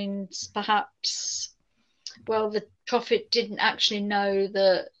minds, perhaps, well, the prophet didn't actually know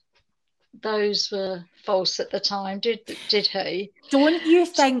that those were false at the time, did he? Don't you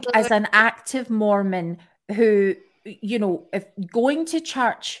think, as an active Mormon who, if going to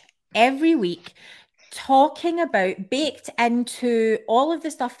church every week, talking about, baked into all of the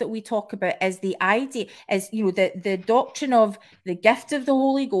stuff that we talk about as the idea, as the doctrine of the gift of the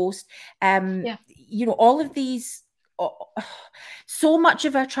Holy Ghost, all of these, so much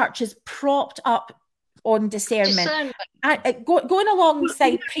of our church is propped up on discernment. Going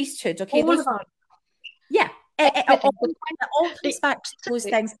alongside priesthood, okay? All comes back to those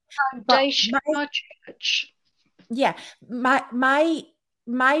things. Foundation of our church. Yeah, my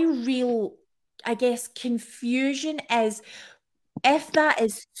real, I guess, confusion is, if that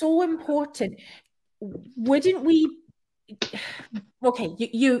is so important, wouldn't we? Okay,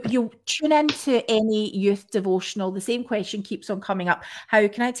 you tune into any youth devotional, the same question keeps on coming up. How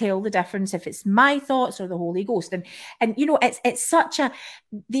can I tell the difference if it's my thoughts or the Holy Ghost? And it's such a,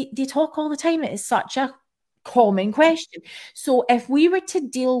 they talk all the time, it is such a common question. So if we were to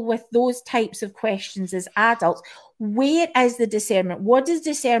deal with those types of questions as adults, where is the discernment? What does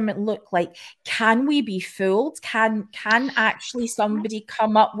discernment look like? Can we be fooled? Can actually somebody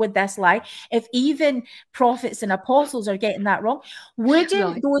come up with this lie? If even prophets and apostles are getting that wrong,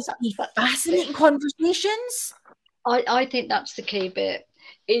 wouldn't those be fascinating conversations? I think that's the key bit,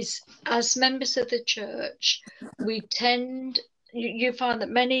 is as members of the church, we tend, you find that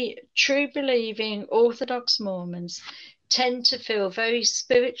many true believing Orthodox Mormons tend to feel very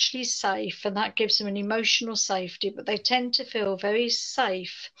spiritually safe, and that gives them an emotional safety, but they tend to feel very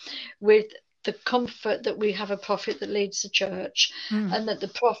safe with the comfort that we have a prophet that leads the church, and that the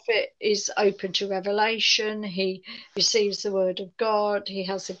prophet is open to revelation, he receives the word of God, he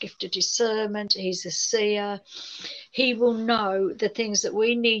has a gift of discernment, he's a seer, he will know the things that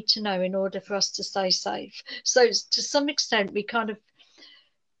we need to know in order for us to stay safe. So to some extent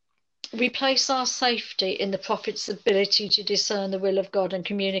we place our safety in the prophet's ability to discern the will of God and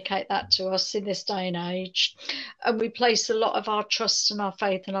communicate that to us in this day and age. And we place a lot of our trust and our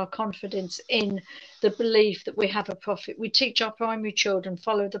faith and our confidence in the belief that we have a prophet. We teach our primary children,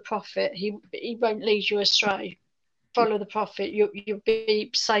 follow the prophet. He won't lead you astray. Follow the prophet. You'll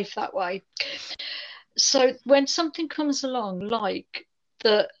be safe that way. So when something comes along like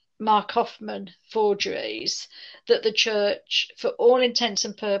the Mark Hoffman forgeries, that the church, for all intents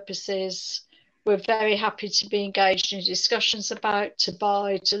and purposes, were very happy to be engaged in discussions about, to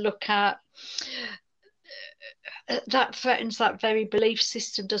buy, to look at, that threatens that very belief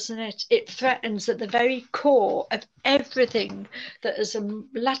system, doesn't it? It threatens at the very core of everything that as a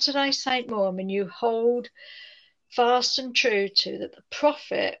Latter-day Saint Mormon you hold fast and true to, that the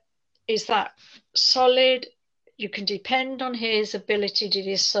prophet is that solid, you can depend on his ability to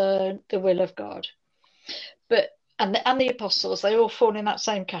discern the will of God. But and the apostles, they all fall in that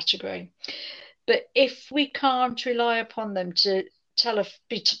same category. But if we can't rely upon them to tell us,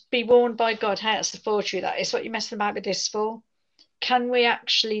 be warned by God, hey, that's the forgery, that is what you're messing about with this for, can we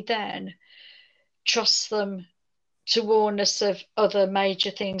actually then trust them to warn us of other major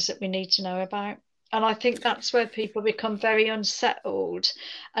things that we need to know about? And I think that's where people become very unsettled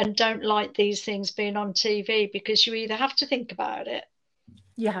and don't like these things being on TV, because you either have to think about it,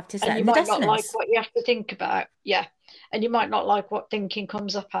 you have to sit and you in the might not like dissonance. what you have to think about, and you might not like what thinking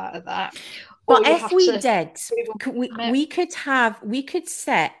comes up out of that. But if we did, we could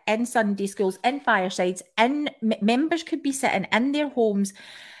sit in Sunday schools, in firesides, members could be sitting in their homes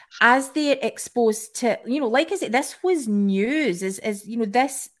as they're exposed to, like I said, this was news,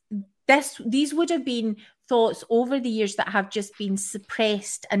 these would have been thoughts over the years that have just been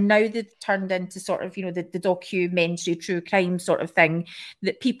suppressed, and now they've turned into sort of, the documentary true crime sort of thing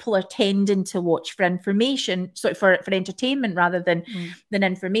that people are tending to watch for information, for entertainment rather than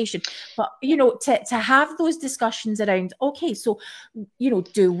information. But to have those discussions around, okay, so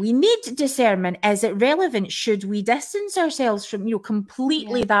do we need discernment? Is it relevant? Should we distance ourselves from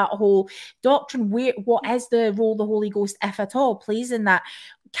completely that whole doctrine? What is the role the Holy Ghost, if at all, plays in that?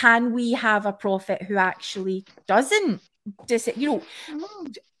 Can we have a prophet who actually doesn't,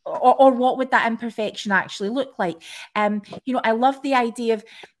 or what would that imperfection actually look like? I love the idea of,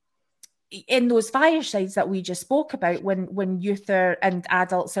 in those firesides that we just spoke about, when youth and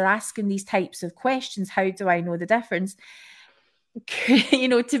adults are asking these types of questions, how do I know the difference?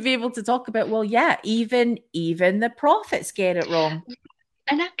 To be able to talk about, well, yeah, even the prophets get it wrong.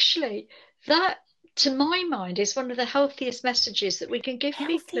 And actually, that, to my mind, is one of the healthiest messages that we can give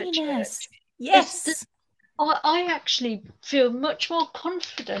people at church. Yes. I actually feel much more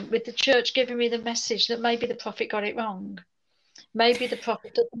confident with the church giving me the message that maybe the prophet got it wrong. Maybe the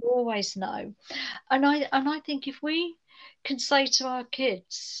prophet doesn't always know. And I think if we can say to our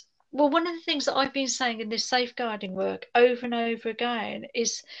kids, well, one of the things that I've been saying in this safeguarding work over and over again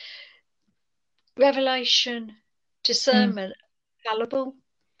is revelation, discernment, fallible.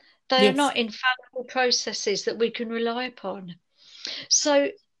 They are not infallible processes that we can rely upon. So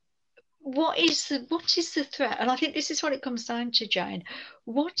what is the threat? And I think this is what it comes down to, Jane.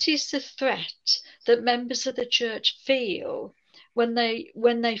 What is the threat that members of the church feel when they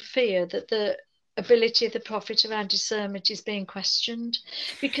fear that the ability of the prophet around discernment is being questioned?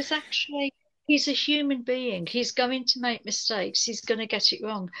 Because actually, he's a human being. He's going to make mistakes. He's going to get it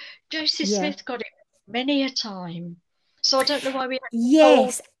wrong. Joseph Smith got it many a time. So I don't know why we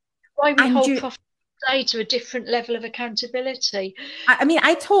hold prophet today to a different level of accountability. I mean,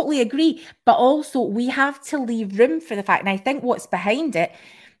 I totally agree, but also we have to leave room for the fact, and I think what's behind it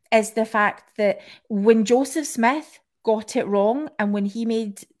is the fact that when Joseph Smith got it wrong, and when he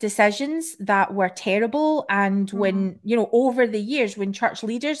made decisions that were terrible, and when, over the years, when church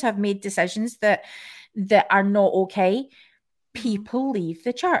leaders have made decisions that are not okay, people leave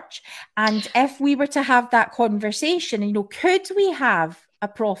the church. And if we were to have that conversation, could we have a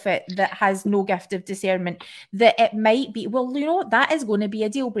prophet that has no gift of discernment, that it might be, well, that is going to be a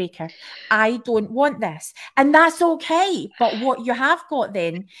deal breaker. I don't want this. And that's okay. But what you have got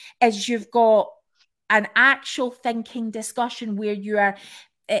then is you've got an actual thinking discussion where you are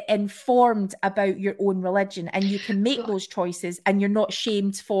informed about your own religion, and you can make those choices, and you're not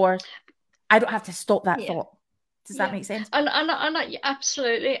shamed for, I don't have to stop that thought. Does that make sense? And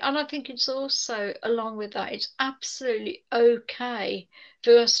absolutely. And I think it's also, along with that, it's absolutely okay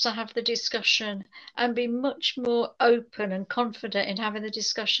for us to have the discussion and be much more open and confident in having the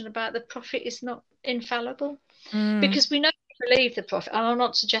discussion about the prophet is not infallible. Because we know we believe the prophet. And I'm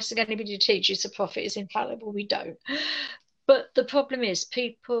not suggesting anybody teaches the prophet is infallible. We don't. But the problem is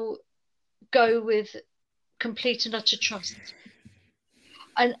people go with complete and utter trust.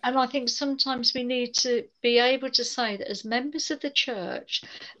 And I think sometimes we need to be able to say that as members of the church,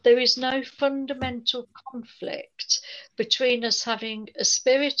 there is no fundamental conflict between us having a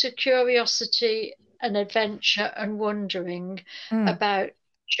spirit of curiosity and adventure and wondering about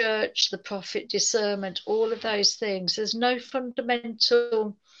church, the prophet, discernment, all of those things. There's no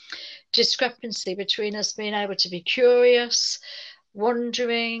fundamental discrepancy between us being able to be curious,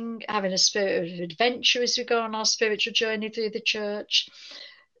 wondering, having a spirit of adventure as we go on our spiritual journey through the church,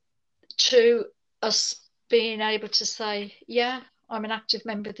 to us being able to say, yeah, I'm an active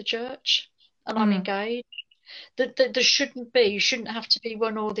member of the church and I'm engaged. That there shouldn't be, you shouldn't have to be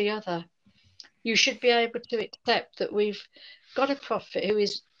one or the other. You should be able to accept that we've got a prophet who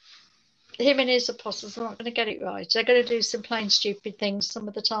is, him and his apostles are not going to get it right. They're going to do some plain stupid things some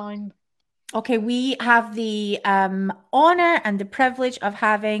of the time. Okay, we have the honor and the privilege of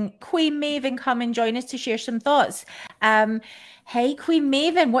having Queen Maven come and join us to share some thoughts. Hey, Queen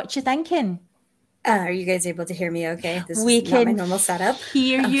Maven, what you thinking? Are you guys able to hear me okay? This We is not my can normal setup.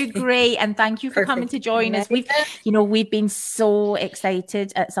 hear you great, and thank you for coming to join us. We've been so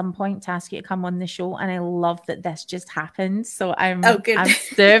excited at some point to ask you to come on the show, and I love that this just happened. So I'm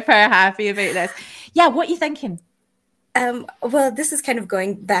super happy about this. Yeah, what are you thinking? Well, this is kind of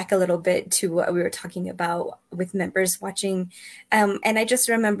going back a little bit to what we were talking about with members watching. And I just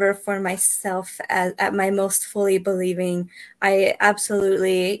remember for myself, at my most fully believing, I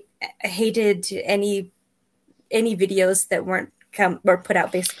absolutely hated any videos that weren't put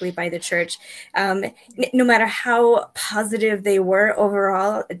out basically by the church. No matter how positive they were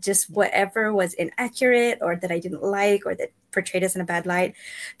overall, just whatever was inaccurate or that I didn't like or that portrayed us in a bad light,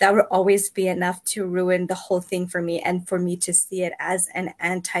 that would always be enough to ruin the whole thing for me, and for me to see it as an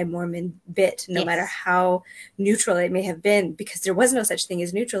anti-Mormon bit, no matter how neutral it may have been, because there was no such thing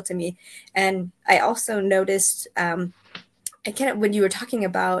as neutral to me. And I also noticed, when you were talking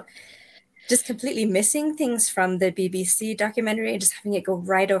about just completely missing things from the BBC documentary and just having it go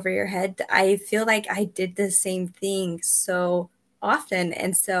right over your head, I feel like I did the same thing so often.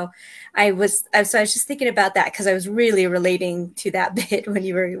 And so I was just thinking about that, because I was really relating to that bit when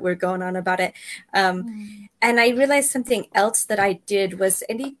you were going on about it. And I realized something else that I did was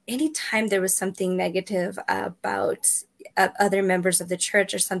any time there was something negative about other members of the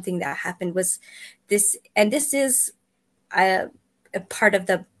church or something that happened, was this, and this is a part of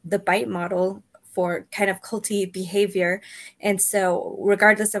the bite model for kind of culty behavior. And so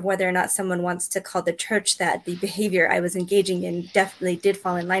regardless of whether or not someone wants to call the church that, the behavior I was engaging in definitely did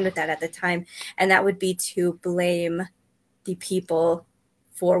fall in line with that at the time. And that would be to blame the people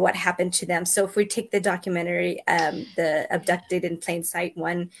for what happened to them. So if we take the documentary, the Abducted in Plain Sight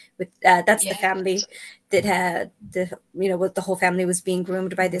one, with that's the family that had what the whole family was being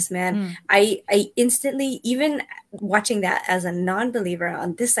groomed by this man. I instantly, even watching that as a non-believer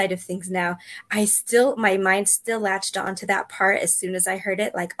on this side of things now, my mind still latched onto that part as soon as I heard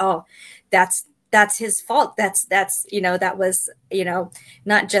it, like, oh, that's his fault. That was,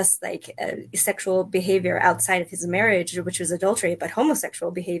 not just like sexual behavior outside of his marriage, which was adultery, but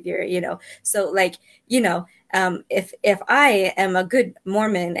homosexual behavior, So like, if I am a good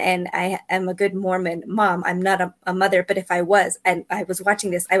Mormon and I am a good Mormon mom, I'm not a mother, but if I was, and I was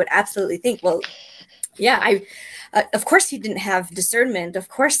watching this, I would absolutely think, well, yeah, of course he didn't have discernment. Of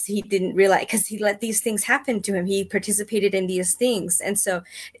course he didn't realize, because he let these things happen to him. He participated in these things. And so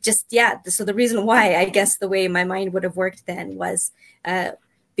so the reason why, I guess the way my mind would have worked then was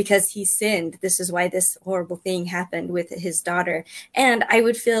because he sinned. This is why this horrible thing happened with his daughter. And I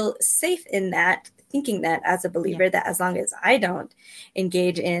would feel safe in that, thinking that as a believer, that as long as I don't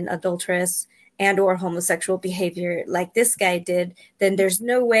engage in adulterous and or homosexual behavior like this guy did, then there's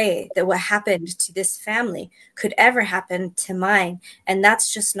no way that what happened to this family could ever happen to mine. And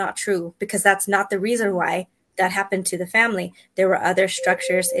that's just not true, because that's not the reason why that happened to the family. There were other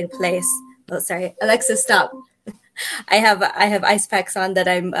structures in place. Oh, sorry, Alexa, stop. I have ice packs on that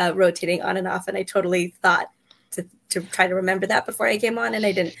I'm rotating on and off, and I totally thought to try to remember that before I came on, and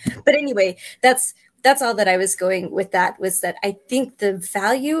I didn't. But anyway, that's all that I was going with. That was that I think the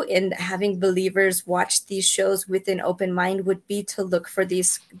value in having believers watch these shows with an open mind would be to look for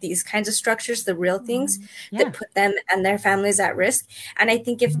these kinds of structures, the real things that put them and their families at risk. And I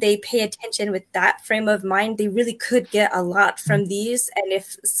think if they pay attention with that frame of mind, they really could get a lot from these. And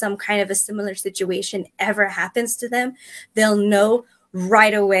if some kind of a similar situation ever happens to them, they'll know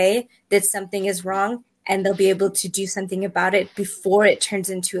right away that something is wrong, and they'll be able to do something about it before it turns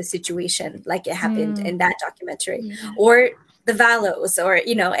into a situation like it happened in that documentary, or the Valos, or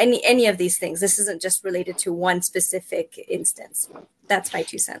any of these things. This isn't just related to one specific instance. That's my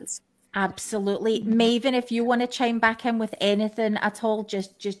 2 cents. Absolutely. Maven, if you want to chime back in with anything at all,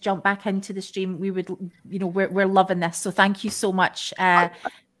 just jump back into the stream. We would, we're loving this, so thank you so much. I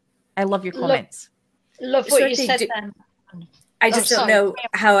love your comments. Love what you said then. I just don't know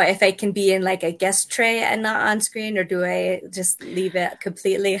if I can be in like a guest tray and not on screen, or do I just leave it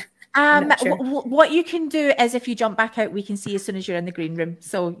completely? Sure. What you can do is, if you jump back out, we can see as soon as you're in the green room.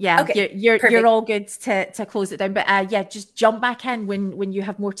 So yeah, okay, you're all good to close it down. But just jump back in when you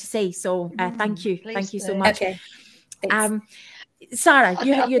have more to say. So thank you so much. Okay. Sarah,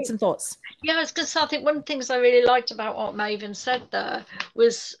 you had some thoughts. Yeah, I was going to say, I think one of the things I really liked about what Maven said there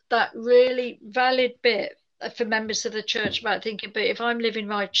was that really valid bit for members of the church about thinking, but if I'm living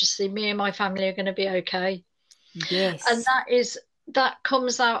righteously, me and my family are going to be okay. Yes. And that is that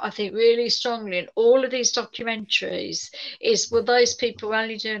comes out, I think, really strongly in all of these documentaries is, well, those people were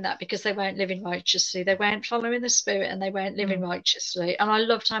only doing that because they weren't living righteously. They weren't following the Spirit, and they weren't living righteously. And I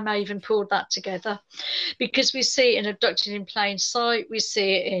loved how Maven pulled that together, because we see it in Abducted in Plain Sight, we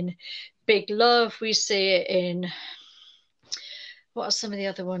see it in Big Love, we see it in, what are some of the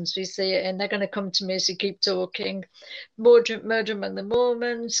other ones we see it in? They're going to come to me as you keep talking. Murder Among the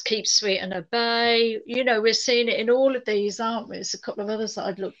Mormons, Keep Sweet and Obey. You know, we're seeing it in all of these, aren't we? There's a couple of others that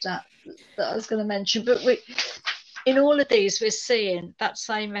I'd looked at that I was going to mention. But in all of these, we're seeing that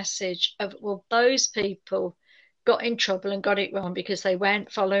same message of, well, those people got in trouble and got it wrong because they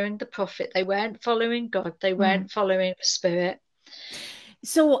weren't following the prophet. They weren't following God. They weren't following the Spirit.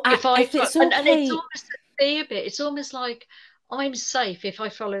 So if it's okay. And it's almost a fear bit. It's almost like, I'm safe if I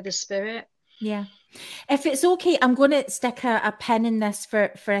follow the Spirit. Yeah. If it's okay, I'm going to stick a pin in this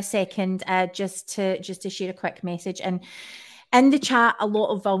for a second, just to share a quick message. And in the chat, a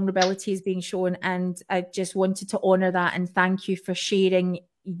lot of vulnerability is being shown, and I just wanted to honour that and thank you for sharing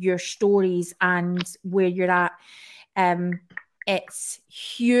your stories and where you're at. It's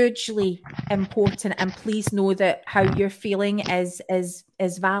hugely important, and please know that how you're feeling is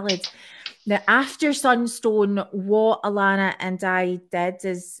valid. Now, after Sunstone, what Alana and I did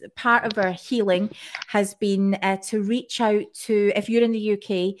as part of our healing has been to reach out to, if you're in the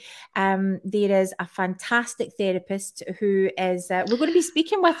UK, there is a fantastic therapist who is, we're going to be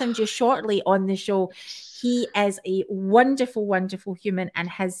speaking with him just shortly on the show. He is a wonderful, wonderful human, and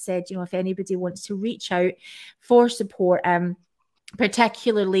has said, you know, if anybody wants to reach out for support,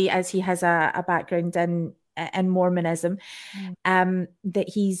 particularly as he has a background in Mormonism, that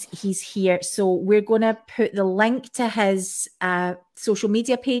he's here. So we're going to put the link to his social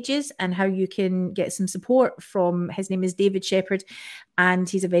media pages and how you can get some support from. His name is David Shepherd, and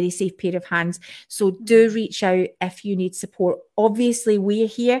he's a very safe pair of hands. So do reach out if you need support. Obviously, we're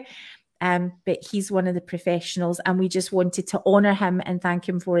here, but he's one of the professionals, and we just wanted to honour him and thank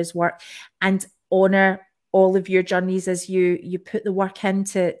him for his work, and honour all of your journeys as you put the work in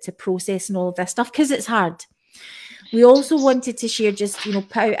to processing all of this stuff, because it's hard. We also wanted to share, just, you know,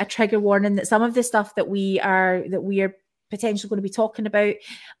 put out a trigger warning that some of the stuff that we are potentially going to be talking about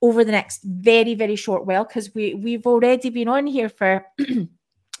over the next very, very short while, because we've already been on here for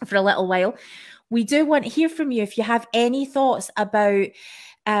for a little while. We do want to hear from you if you have any thoughts about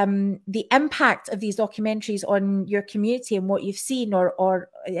the impact of these documentaries on your community and what you've seen, or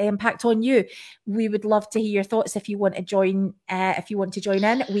impact on you. We would love to hear your thoughts. If you want to join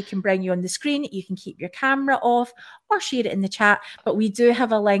in, we can bring you on the screen. You can keep your camera off or share it in the chat, but we do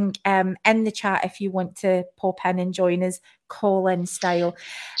have a link in the chat if you want to pop in and join us call-in style.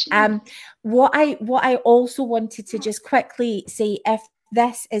 What I also wanted to just quickly say, if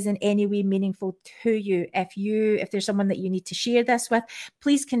this is in any way meaningful to you, if there's someone that you need to share this with,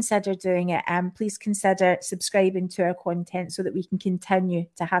 please consider doing it. Please consider subscribing to our content so that we can continue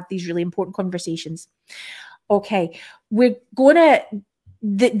to have these really important conversations. Okay, we're going to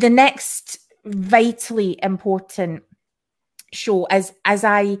the next vitally important show as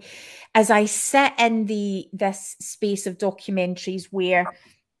I sit in this space of documentaries where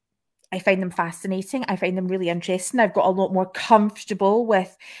I find them fascinating. I find them really interesting. I've got a lot more comfortable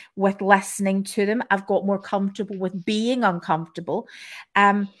with listening to them. I've got more comfortable with being uncomfortable.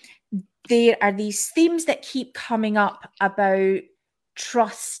 There are these themes that keep coming up about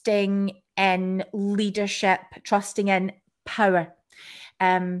trusting in leadership, trusting in power.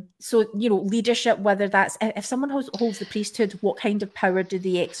 So, you know, leadership, whether that's, if someone holds the priesthood, what kind of power do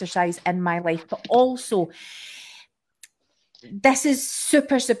they exercise in my life? But also, this is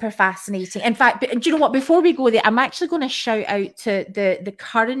super, super fascinating. In fact, do you know what? Before we go there, I'm actually going to shout out to the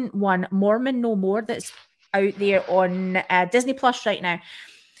current one, Mormon No More, that's out there on Disney Plus right now.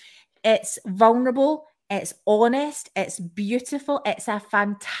 It's vulnerable, it's honest, it's beautiful, it's a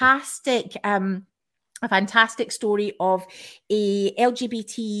fantastic story of a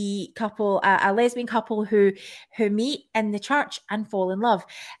LGBT couple, a lesbian couple who meet in the church and fall in love.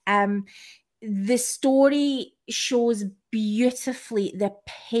 The story shows beautifully the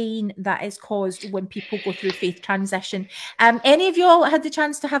pain that is caused when people go through faith transition. Any of you all had the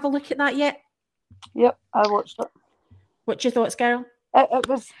chance to have a look at that yet? Yep, I watched it. What's your thoughts, Carol?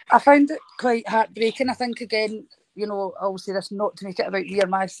 I found it quite heartbreaking. I think, again, you know, I'll say this not to make it about me or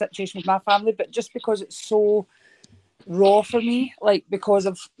my situation with my family, but just because it's so raw for me, like, because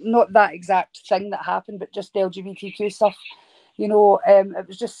of not that exact thing that happened, but just the LGBTQ stuff. You know, it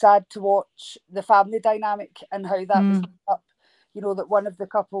was just sad to watch the family dynamic and how that was up. you know, that one of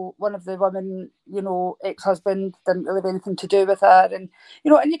the women, you know, ex-husband didn't really have anything to do with her, and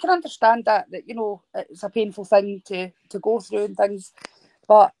you know, and you can understand that you know, it's a painful thing to go through and things,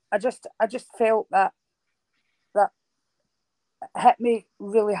 but I just felt that hit me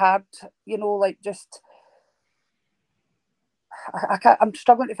really hard, you know, like just I can't, I'm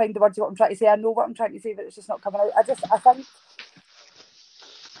struggling to find the words of what I'm trying to say. I know what I'm trying to say, but it's just not coming out. I think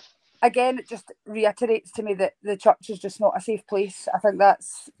again, it just reiterates to me that the church is just not a safe place. I think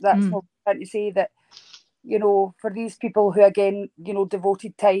that's what I'm trying to say, that, you know, for these people who, again, you know,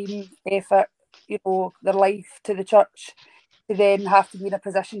 devoted time, effort, you know, their life to the church, to then have to be in a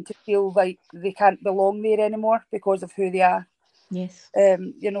position to feel like they can't belong there anymore because of who they are. Yes.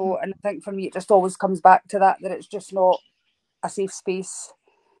 You know, and I think for me, it just always comes back to that it's just not a safe space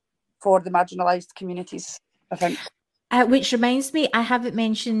for the marginalised communities, I think. Which reminds me, I haven't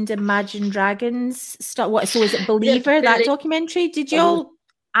mentioned Imagine Dragons stuff. What? So is it Believer, that documentary? Did you all?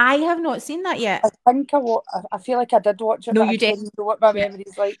 I have not seen that yet. I think I feel like I did watch it. No, but you I did. don't know what my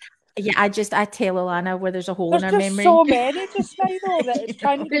memory's like. Yeah, I tell Alana where there's a hole in her There's just memory. so many just now, though, that it's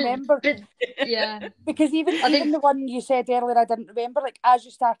trying to remember. Yeah. Because even the one you said earlier, I didn't remember. Like, as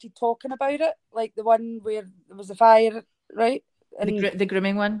you started talking about it, like the one where there was a fire, right? And the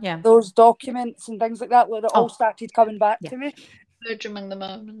grooming one, yeah. Those documents and things like that, where it all started coming back to me. Murder Among the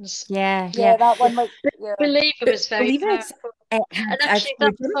Mormons. Yeah, that one. Like, Believer was very powerful. And actually,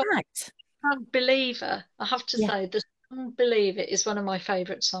 that song, Believer, I have to say, the song Believer is one of my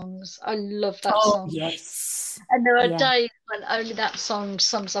favourite songs. I love that song. Yes. And there are days when only that song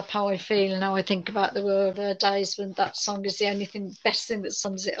sums up how I feel and how I think about the world. There are days when that song is the only best thing that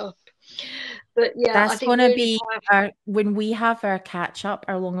sums it up. But yeah, that's going to be when we have our catch up,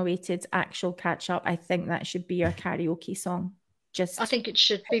 our long-awaited actual catch up. I think that should be our karaoke song. I think it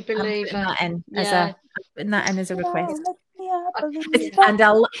should be Believer. Putting that in as a request.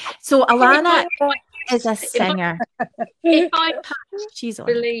 So Alana is a singer. If I post she's on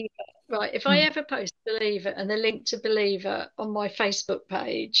Believer, right? If I ever post Believer and the link to Believer on my Facebook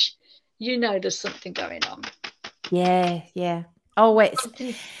page, you know there's something going on. Yeah. Oh, it's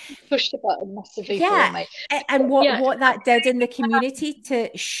pushed the button massively for me. And what that did in the community to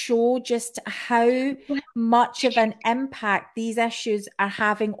show just how much of an impact these issues are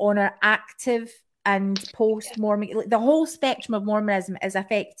having on our active and post-Mormon, the whole spectrum of Mormonism is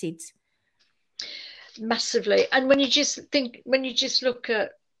affected massively. And when you just look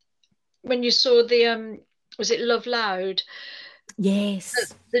at, when you saw the was it Love Loud?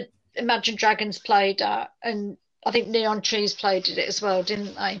 Yes. The Imagine Dragons played at, and I think Neon Trees played it as well,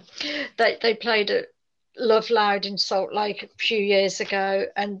 didn't they? They played at Love Loud in Salt Lake a few years ago,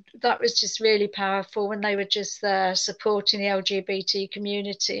 and that was just really powerful when they were just there supporting the LGBT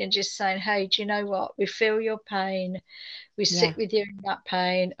community and just saying, hey, do you know what? We feel your pain. We sit with you in that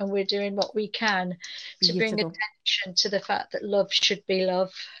pain, and we're doing what we can to bring attention to the fact that love should be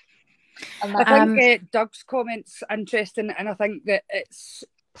love. And I think Doug's comment's interesting, and I think that it's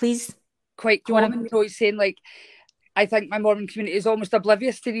quite common. You know, he's saying, like, I think my Mormon community is almost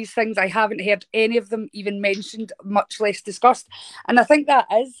oblivious to these things. I haven't heard any of them even mentioned, much less discussed. And I think that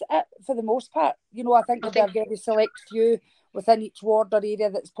is it for the most part. You know, I think there are a very select few within each ward or area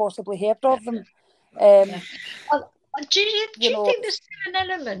that's possibly heard of them. Do you think there's an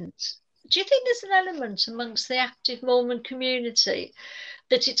element? Do you think there's an element amongst the active Mormon community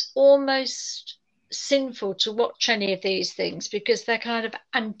that it's almost sinful to watch any of these things because they're kind of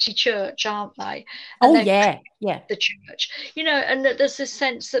anti-church, aren't they? And the church, you know, and that there's this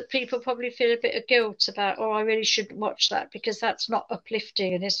sense that people probably feel a bit of guilt about, oh, I really shouldn't watch that because that's not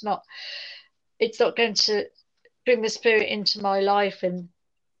uplifting and it's not going to bring the spirit into my life, and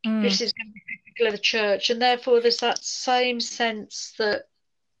this is going to be critical of the church. And therefore there's that same sense that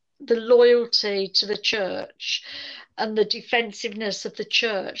the loyalty to the church and the defensiveness of the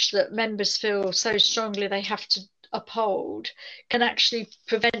church that members feel so strongly they have to uphold can actually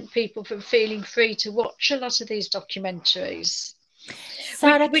prevent people from feeling free to watch a lot of these documentaries.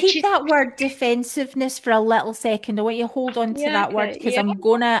 Sarah, keep that word defensiveness for a little second. I want you to hold on to that word because I'm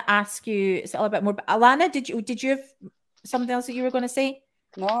going to ask you a little bit more. But Alana, did you have something else that you were going to say?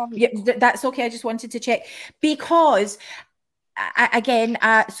 No. Yeah, that's okay. I just wanted to check because again,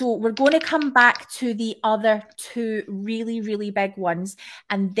 so we're going to come back to the other two really, really big ones.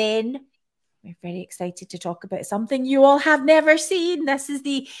 And then we're very excited to talk about something you all have never seen. This is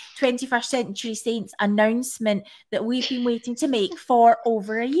the 21st Century Saints announcement that we've been waiting to make for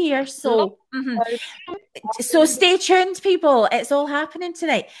over a year. So, so stay tuned, people. It's all happening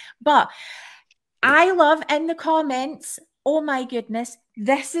tonight. But I love in the comments, oh my goodness,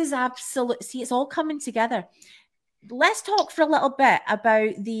 this is absolute. See, it's all coming together. let's talk for a little bit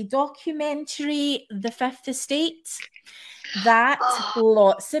about the documentary, The Fifth Estate, that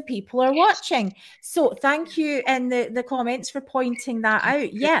lots of people are watching. So thank you in the comments for pointing that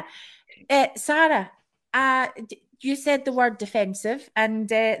out. Yeah. Sarah, you said the word defensive, and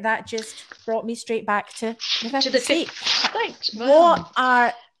that just brought me straight back to the Fifth Estate. What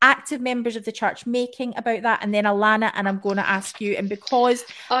are active members of the church making about that? And then Alana, and I'm going to ask you, and because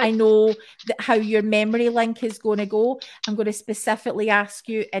I know how your memory link is going to go, I'm going to specifically ask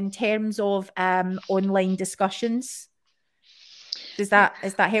you in terms of online discussions. Is that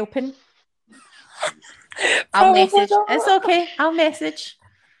helping? I'll message. It's okay. I'll message.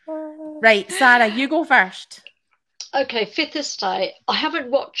 Right, Sarah, you go first. Okay, Fifth Estate. I haven't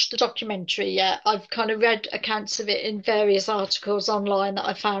watched the documentary yet. I've kind of read accounts of it in various articles online that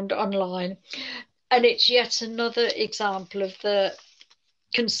I found online. And it's yet another example of the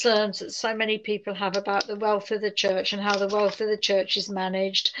concerns that so many people have about the wealth of the church and how the wealth of the church is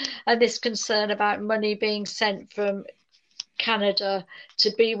managed. And this concern about money being sent from Canada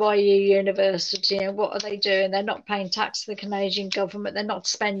to BYU University, and what are they doing? They're not paying tax to the Canadian government. They're not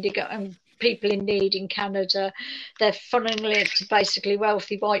spending it on people in need in Canada. They're funneling it to basically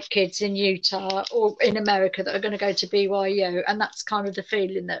wealthy white kids in Utah or in America that are going to go to BYU. And that's kind of the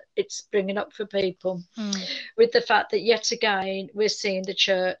feeling that it's bringing up for people, with the fact that yet again we're seeing the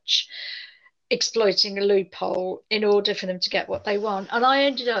church exploiting a loophole in order for them to get what they want. And I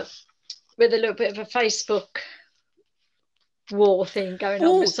ended up with a little bit of a Facebook war thing going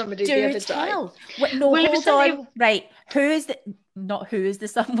on with somebody the other day. Hold on. Right. Who is the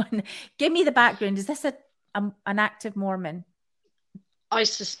someone? Give me the background. Is this an active Mormon? I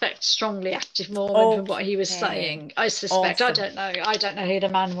suspect strongly active Mormon from what he was saying. I suspect. Awesome. I don't know who the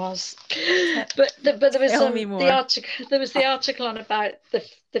man was. But there was the article on about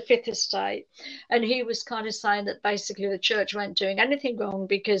the Fifth Estate, and he was kind of saying that basically the church weren't doing anything wrong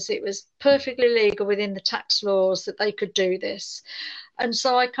because it was perfectly legal within the tax laws that they could do this. And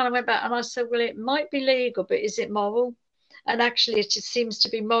so I kind of went back and I said, well, it might be legal, but is it moral? And actually, it just seems to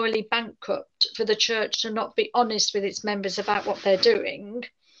be morally bankrupt for the church to not be honest with its members about what they're doing,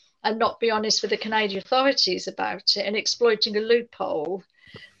 and not be honest with the Canadian authorities about it, and exploiting a loophole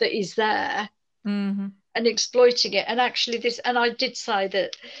that is there, and exploiting it. And actually, I did say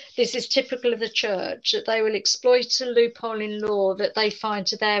that this is typical of the church, that they will exploit a loophole in law that they find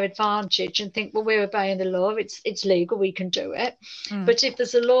to their advantage and think, well, we're obeying the law, it's legal, we can do it. But if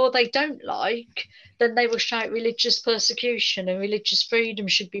there's a law they don't like, then they will shout religious persecution and religious freedom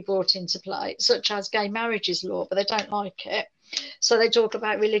should be brought into play, such as gay marriages law, but they don't like it. So they talk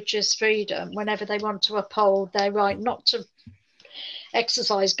about religious freedom whenever they want to uphold their right not to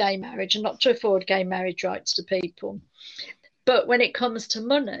exercise gay marriage and not to afford gay marriage rights to people. But when it comes to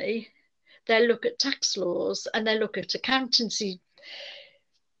money, they look at tax laws and they look at accountancy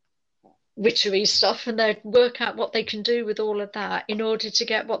witchery stuff, and they work out what they can do with all of that in order to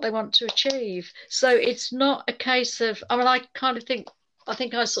get what they want to achieve. So it's not a case of, I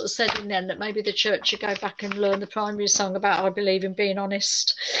think I sort of said in then that maybe the church should go back and learn the primary song about I believe in being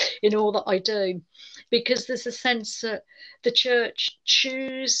honest in all that I do, because there's a sense that the church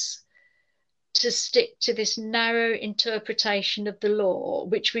choose to stick to this narrow interpretation of the law,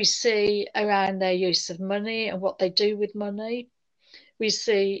 which we see around their use of money and what they do with money. We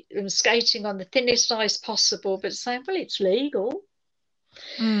see them skating on the thinnest ice possible, but saying, well, it's legal.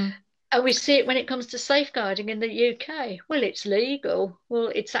 And we see it when it comes to safeguarding in the UK. Well, it's legal.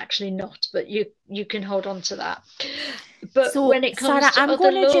 Well, it's actually not, but you can hold on to that. But so, when it comes to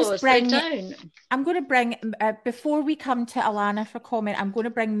other laws, they don't. I'm going to bring, before we come to Alana for comment, I'm going to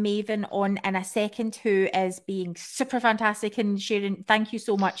bring Maven on in a second, who is being super fantastic and sharing. Thank you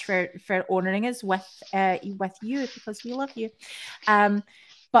so much for honouring us with you, because we love you.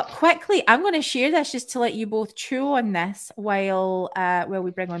 But quickly, I'm going to share this just to let you both chew on this while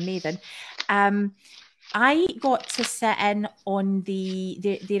we bring on Maven. I got to sit in on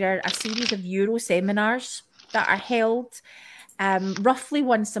there are a series of Euro seminars that are held roughly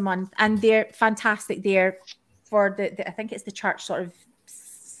once a month, and they're fantastic. They're for the I think it's the church sort of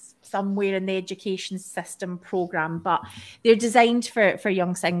somewhere in the education system program, but they're designed for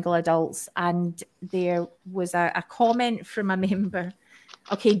young single adults. And there was a comment from a member.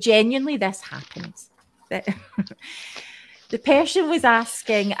 Okay, genuinely, this happens. The person was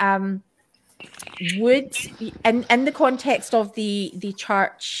asking, would, in the context of the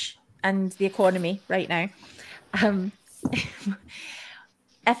church and the economy right now,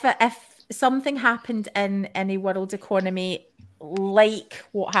 if something happened in a world economy like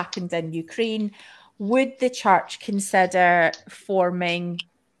what happened in Ukraine, would the church consider forming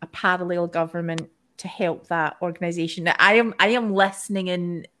a parallel government to help that organisation. I am listening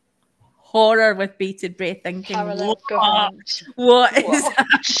in horror with bated breath, thinking, what is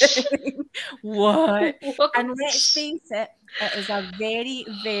happening? What? And let's face it, it is a very,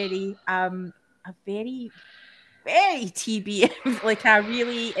 very very TB, like a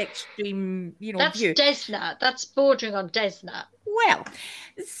really extreme, that's view. Desna. That's bordering on Desna. Well,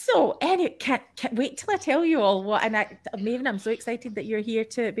 so anyway, can't wait till I tell you all what. And Maven, I'm so excited that you're here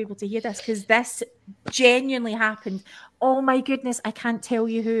to be able to hear this, because this genuinely happened. Oh my goodness, I can't tell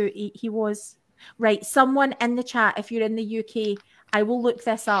you who he was. Right, someone in the chat, if you're in the UK, I will look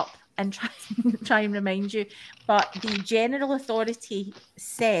this up and try and remind you. But the general authority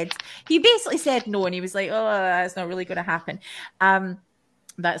said, he basically said no, and he was like, oh, that's not really going to happen.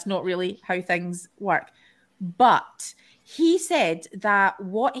 That's not really how things work. But he said that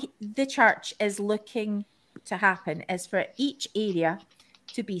what the church is looking to happen is for each area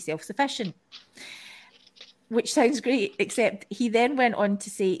to be self-sufficient, which sounds great, except he then went on to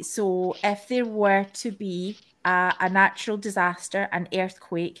say, so if there were to be a natural disaster, an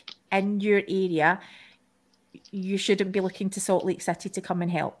earthquake in your area, you shouldn't be looking to Salt Lake City to come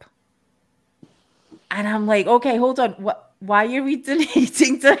and help. And I'm like, okay, hold on. Why are we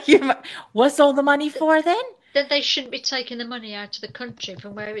donating to human? What's all the money for then? Then they shouldn't be taking the money out of the country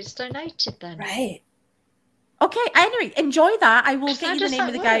from where it's donated then. Right. Okay, anyway, enjoy that. I will get you the name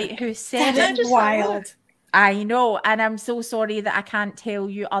of the guy who said it. That's wild. I know, and I'm so sorry that I can't tell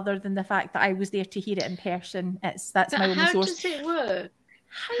you other than the fact that I was there to hear it in person. That's my only source. How does it work?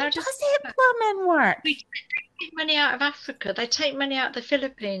 How does it plumbing work? They take money out of Africa. They take money out of the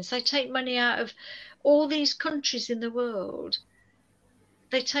Philippines. They take money out of all these countries in the world.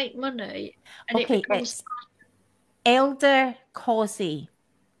 They take money, and okay, it becomes it's Elder Causey.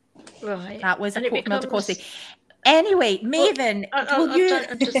 Right. That was a quote from Elder Causey. Anyway, Maven,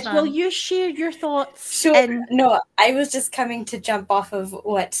 will you share your thoughts? Sure. No, I was just coming to jump off of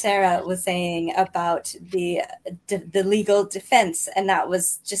what Sarah was saying about the legal defense, and that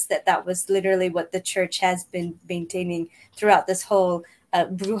was just that was literally what the church has been maintaining throughout this whole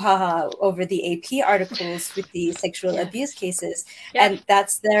brouhaha over the AP articles with the sexual abuse cases. Yeah. And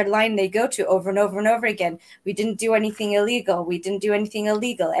that's their line they go to over and over and over again. We didn't do anything illegal. We didn't do anything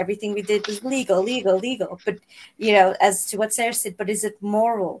illegal. Everything we did was legal. But, as to what Sarah said, but is it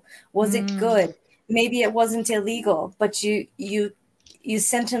moral? Was it good? Maybe it wasn't illegal, but you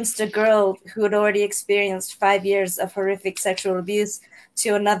sentenced a girl who had already experienced 5 years of horrific sexual abuse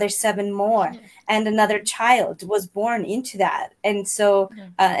to another 7 more, and another child was born into that, and so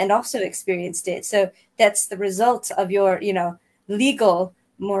and also experienced it. So that's the result of your legal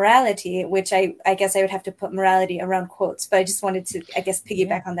morality, which I guess I would have to put morality around quotes, but I just wanted to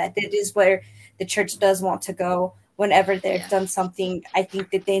piggyback on that. That is where the church does want to go whenever they've done something I think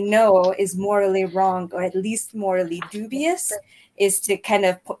that they know is morally wrong, or at least morally dubious, is to kind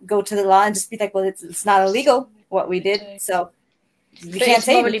of go to the law and just be like, well, it's not illegal what we did, so we can't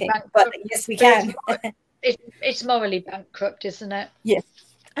say anything, but yes, we can. It's morally bankrupt, isn't it? Yes.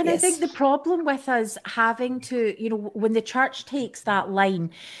 And I think the problem with us having to, when the church takes that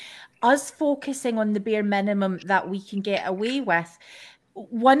line, us focusing on the bare minimum that we can get away with,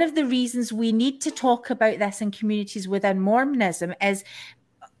 one of the reasons we need to talk about this in communities within Mormonism is,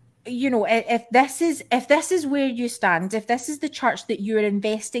 if this is where you stand, if this is the church that you're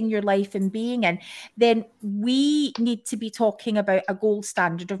investing your life in being in, then we need to be talking about a gold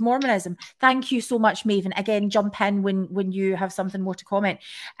standard of Mormonism. Thank you so much, Maven. Again, jump in when you have something more to comment.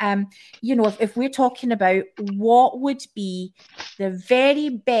 If we're talking about what would be the very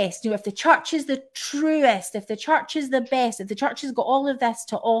best, if the church is the truest, if the church is the best, if the church has got all of this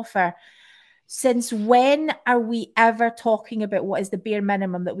to offer, since when are we ever talking about what is the bare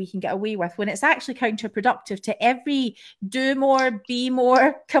minimum that we can get away with, when it's actually counterproductive to every do more, be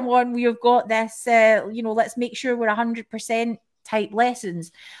more? Come on, we've got this, let's make sure we're 100% type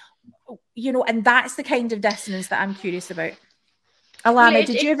lessons, and that's the kind of dissonance that I'm curious about. Alana,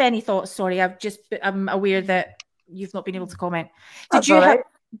 did you have any thoughts? Sorry, I'm aware that you've not been able to comment. Did you have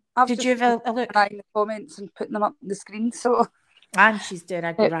a look? Writing the comments and putting them up on the screen, so... And she's doing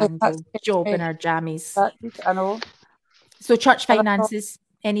a grand job in her jammies. I know. So church finances,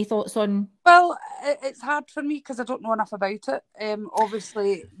 any thoughts on? Well, it's hard for me because I don't know enough about it.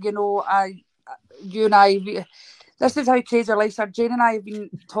 Obviously, you and I, this is how crazy our lives are. Jane and I have been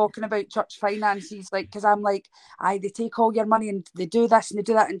talking about church finances, because I'm like, they take all your money and they do this and they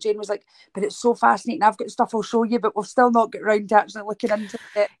do that. And Jane was like, but it's so fascinating. I've got stuff I'll show you, but we've still not got around to actually looking into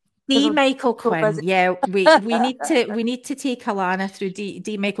it. D. Michael Quinn, we need to take Alana through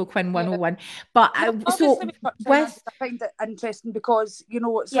D. Michael Quinn 101. But I find it interesting because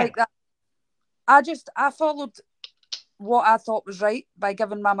it's like that. I followed what I thought was right by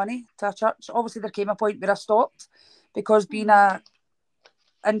giving my money to a church. Obviously, there came a point where I stopped because being a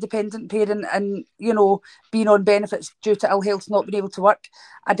independent parent and, you know, being on benefits due to ill health, not being able to work,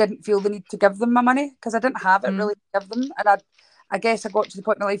 I didn't feel the need to give them my money because I didn't have it really to give them. And I guess I got to the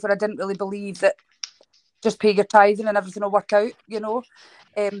point in my life where I didn't really believe that just pay your tithing and everything will work out, you know.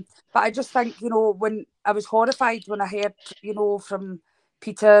 But I just think, you know, when I was horrified when I heard, you know, from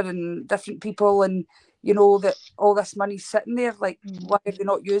Peter and different people, and, you know, that all this money's sitting there, like, why are they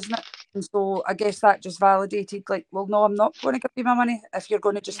not using it? And so I guess that just validated, like, well, no, I'm not going to give you my money if you're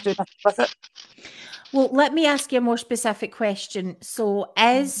going to just do nothing with it. Well, let me ask you a more specific question. So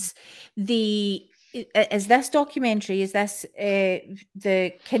is this documentary, is this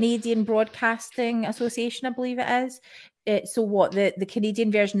the Canadian Broadcasting Association, I believe it is? So what, the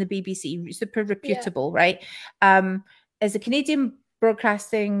Canadian version of the BBC, super reputable, right? Is the Canadian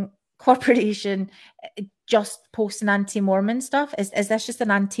Broadcasting Corporation just posting anti-Mormon stuff? Is this just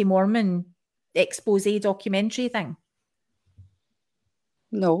an anti-Mormon expose documentary thing?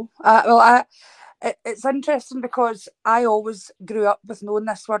 No. It's interesting because I always grew up with knowing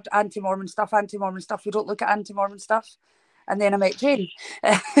this word, anti-Mormon stuff. We don't look at anti-Mormon stuff. And then I met Jane.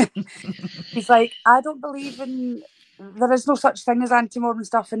 He's like, I don't believe in... There is no such thing as anti-Mormon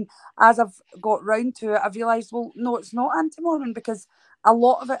stuff. And as I've got round to it, I've realised, well, no, it's not anti-Mormon because a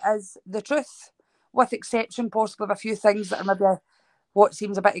lot of it is the truth, with exception possibly of a few things that are maybe what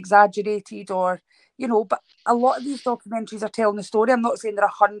seems a bit exaggerated, or, you know, but a lot of these documentaries are telling the story. I'm not saying they're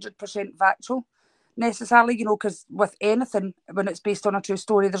 100% factual necessarily, you know, because with anything, when it's based on a true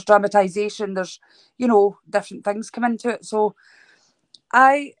story, there's dramatisation, there's, you know, different things come into it. So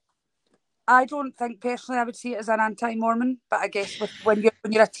I don't think personally I would see it as an anti-Mormon, but I guess when you're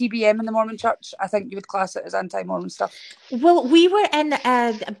a TBM in the Mormon Church, I think you would class it as anti-Mormon stuff. Well, we were in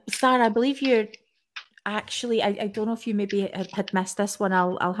Sarah, I believe you're actually, I don't know if you maybe had missed this one.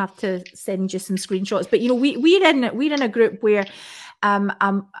 I'll have to send you some screenshots. But, you know, we're in a group where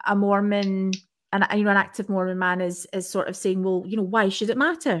a Mormon, and, you know, an active Mormon man is sort of saying, well, you know, why should it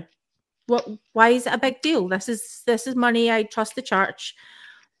matter? Why is it a big deal? This is money. I trust the church.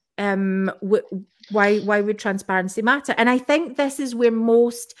 Why would transparency matter? And I think this is where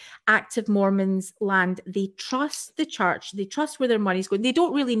most active Mormons land. They trust the church. They trust where their money's going. They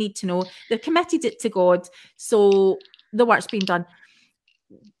don't really need to know. They're committed it to God. So the work's been done.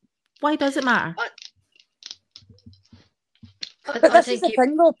 Why does it matter? But this is the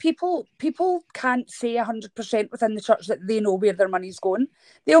thing, though. People can't say 100% within the church that they know where their money's going.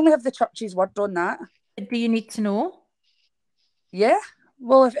 They only have the church's word on that. Do you need to know? Yeah.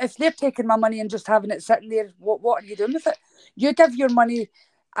 Well, if they're taking my money and just having it sitting there, what are you doing with it? You give your money,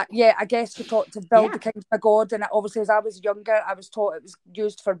 I guess you're taught to build the kingdom of God. And obviously, as I was younger, I was taught it was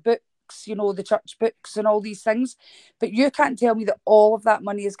used for books, you know, the church books and all these things. But you can't tell me that all of that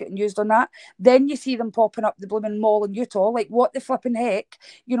money is getting used on that. Then you see them popping up the blooming mall in Utah. Like, what the flipping heck?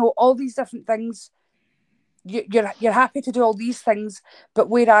 You know, all these different things. You're happy to do all these things, but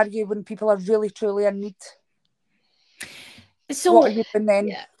where are you when people are really, truly in need? So, what are you doing then?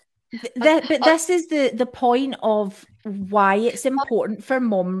 Yeah. But this is the point of why it's important for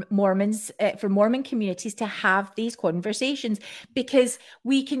Mormons, for Mormon communities to have these conversations, because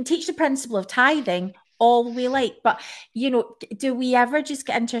we can teach the principle of tithing all we like, but, you know, do we ever just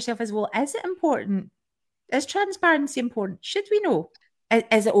get into ourselves as, well, is it important? Is transparency important? Should we know?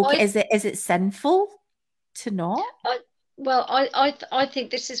 Is it okay? Is it sinful to not? I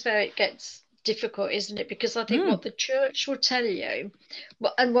think this is where it gets difficult, isn't it? Because I think what the church will tell you,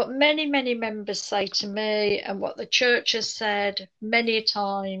 and what many members say to me, and what the church has said many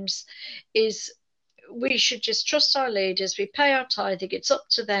times, is we should just trust our leaders. We pay our tithing, it's up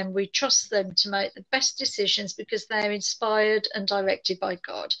to them. We trust them to make the best decisions because they're inspired and directed by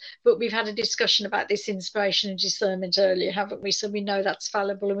God. But we've had a discussion about this inspiration and discernment earlier, haven't we? So we know that's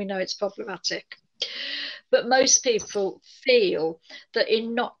fallible and we know it's problematic. But most people feel that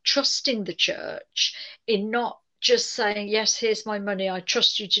in not trusting the church, in not just saying, yes, here's my money, I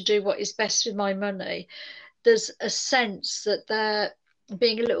trust you to do what is best with my money, there's a sense that they're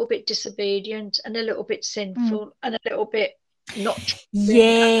being a little bit disobedient and a little bit sinful and a little bit not trusting.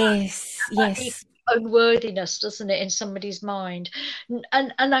 Yes. Unworthiness, doesn't it, in somebody's mind,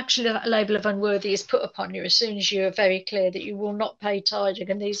 and actually that label of unworthy is put upon you as soon as you are very clear that you will not pay tithing,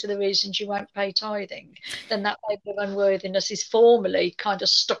 and these are the reasons you won't pay tithing. Then that label of unworthiness is formally kind of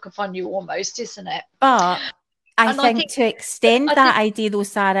stuck upon you almost, isn't it? But I think to extend that idea though,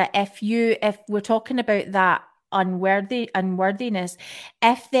 Sarah, if we're talking about that unworthiness,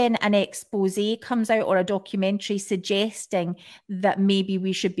 if then an expose comes out or a documentary suggesting that maybe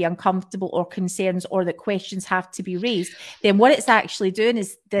we should be uncomfortable or concerns or that questions have to be raised, then what it's actually doing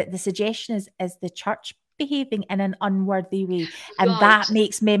is the suggestion is the church behaving in an unworthy way, and that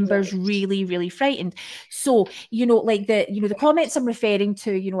makes members really, really frightened. So, like the comments I'm referring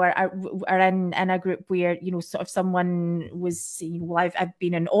to, are in a group where, sort of someone was, I've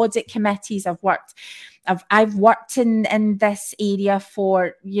been in audit committees, I've worked in this area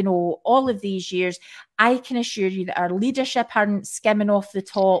for, all of these years. I can assure you that our leadership aren't skimming off the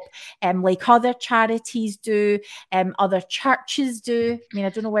top, like other charities do, other churches do. I mean, I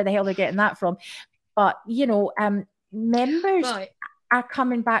don't know where the hell they're getting that from. But, members are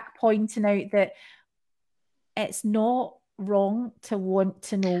coming back pointing out that it's not wrong to want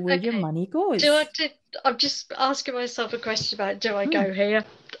to know where your money goes. I'm just asking myself a question about, do I go here?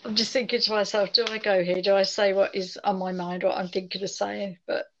 I'm just thinking to myself, do I go here? Do I say what is on my mind, what I'm thinking of saying?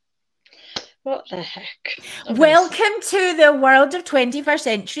 But what the heck? Welcome to the world of 21st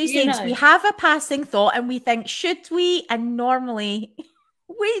century saints. We have a passing thought and we think, should we? And normally...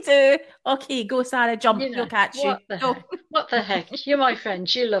 we do. Okay, go, Sarah, jump. You'll catch you. What the heck? You're my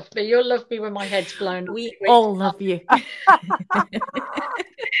friend. You love me. You'll love me when my head's blown. We all love you.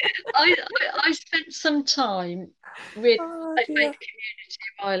 I spent some time with a faith community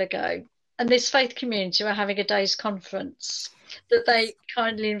a while ago, and this faith community were having a day's conference that they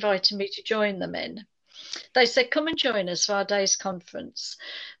kindly invited me to join them in. They said, come and join us for our day's conference.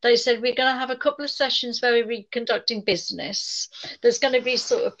 They said, we're going to have a couple of sessions where we're conducting business. There's going to be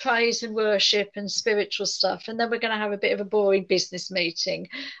sort of praise and worship and spiritual stuff. And then we're going to have a bit of a boring business meeting.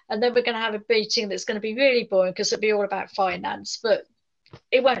 And then we're going to have a meeting that's going to be really boring because it'll be all about finance. But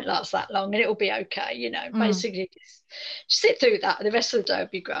it won't last that long and it'll be okay. Basically just sit through that. And the rest of the day will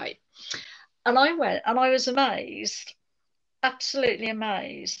be great. And I went and I was amazed, absolutely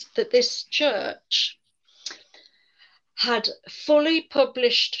amazed, that this church had fully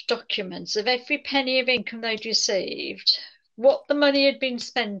published documents of every penny of income they'd received, what the money had been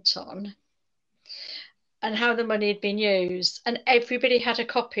spent on, and how the money had been used. And everybody had a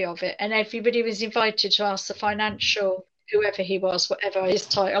copy of it, and everybody was invited to ask the financial, whoever he was, whatever his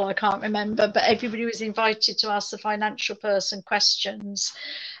title, I can't remember, but everybody was invited to ask the financial person questions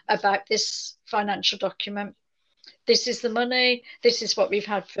about this financial document. This is the money. This is what we've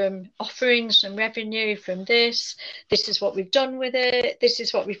had from offerings, from revenue, from this. This is what we've done with it. This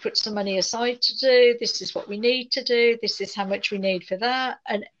is what we've put some money aside to do. This is what we need to do. This is how much we need for that.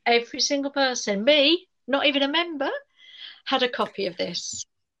 And every single person, me, not even a member, had a copy of this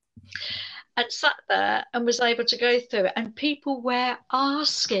and sat there and was able to go through it. And people were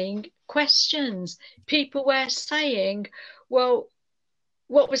asking questions. People were saying, well,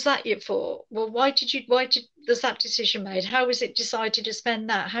 what was that for? Well, why was that decision made? How was it decided to spend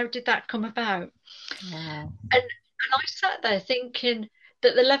that? How did that come about? Wow. And I sat there thinking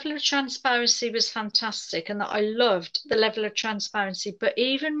that the level of transparency was fantastic and that I loved the level of transparency. But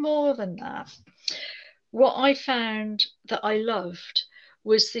even more than that, what I found that I loved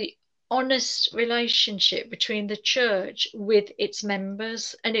was the honest relationship between the church with its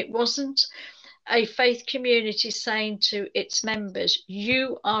members. And it wasn't a faith community saying to its members,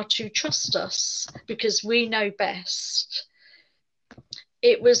 you are to trust us because we know best.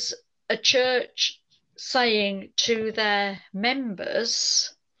 It was a church saying to their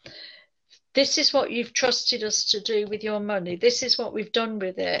members, this is what you've trusted us to do with your money. This is what we've done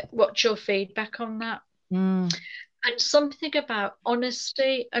with it. What's your feedback on that? And something about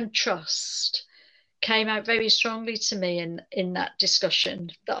honesty and trust came out very strongly to me in that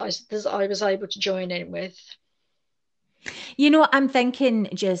discussion that I was able to join in with. I'm thinking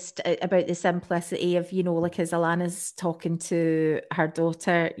just about the simplicity of, like as Alana's talking to her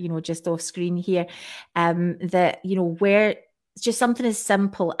daughter, just off screen here, that, where just something as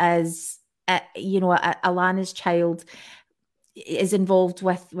simple as, Alana's child is involved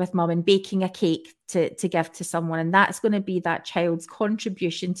with mum and baking a cake to give to someone, and that's going to be that child's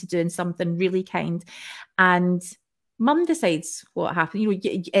contribution to doing something really kind, and mum decides what happened.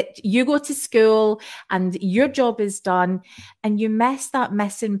 You go to school and your job is done, and you miss that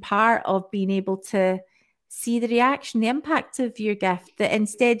missing part of being able to see the reaction, the impact of your gift, that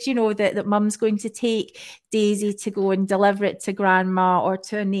instead, that mum's going to take Daisy to go and deliver it to grandma or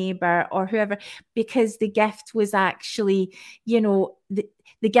to a neighbour or whoever, because the gift was actually,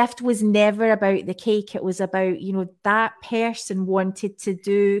 the gift was never about the cake. It was about, that person wanted to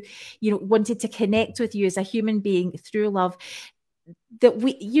do, wanted to connect with you as a human being through love. That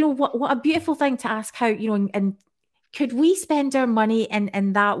we, what a beautiful thing to ask how, and Could we spend our money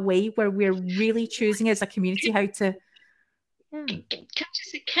in that way, where we're really choosing as a community how to? Yeah.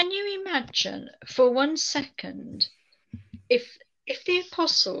 Can you imagine for 1 second if the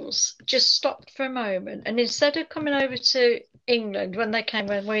apostles just stopped for a moment, and instead of coming over to England when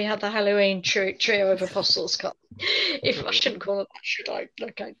we had the Halloween trio of apostles come, if I shouldn't call it that, should I?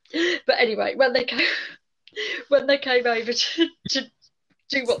 Okay, but anyway, when they came over to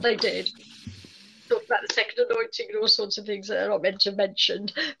do what they did, talk about the second anointing and all sorts of things that are not meant to mention,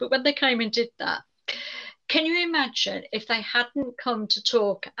 but when they came and did that, can you imagine if they hadn't come to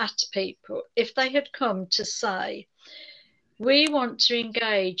talk at people, if they had come to say, we want to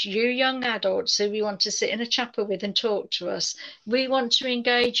engage you young adults who we want to sit in a chapel with and talk to us. We want to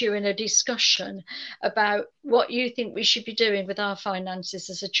engage you in a discussion about what you think we should be doing with our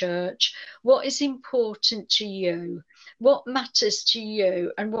finances as a church. What is important to you? What matters to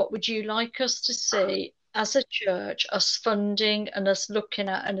you? And what would you like us to see as a church, us funding and us looking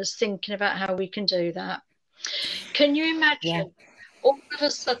at and us thinking about how we can do that? Can you imagine all of a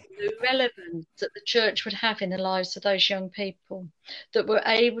sudden the relevance that the church would have in the lives of those young people, that were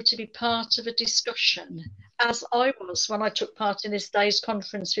able to be part of a discussion, as I was when I took part in this day's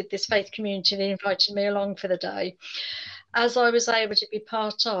conference with this faith community that invited me along for the day, as I was able to be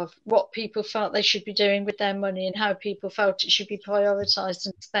part of what people felt they should be doing with their money and how people felt it should be prioritised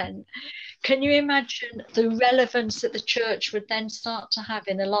and spent. Can you imagine the relevance that the church would then start to have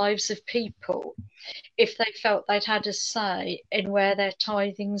in the lives of people if they felt they'd had a say in where their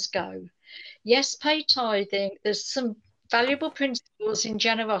tithings go? Yes, pay tithing. There's some valuable principles in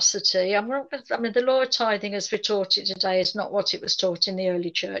generosity. I mean, the law of tithing as we're taught it today is not what it was taught in the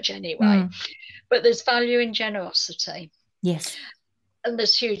early church anyway. But there's value in generosity. Yes. And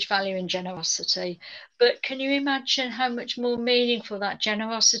there's huge value in generosity. But can you imagine how much more meaningful that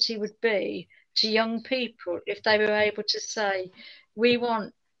generosity would be to young people if they were able to say, we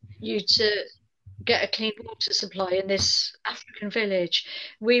want you to get a clean water supply in this African village.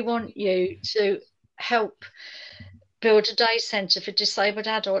 We want you to help build a day centre for disabled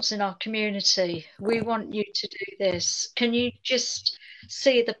adults in our community. We want you to do this. Can you just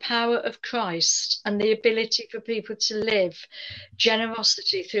see the power of Christ and the ability for people to live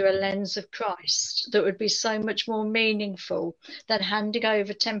generosity through a lens of Christ that would be so much more meaningful than handing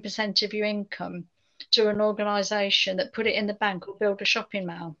over 10% of your income to an organisation that put it in the bank or build a shopping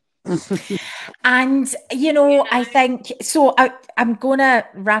mall? And I think so. I'm gonna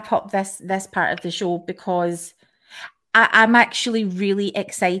wrap up this part of the show because I'm actually really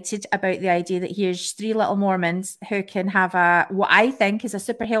excited about the idea that here's three little Mormons who can have what I think is a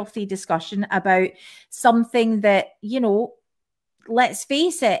super healthy discussion about something that, let's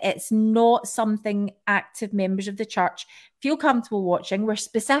face it, it's not something active members of the church feel comfortable watching. We're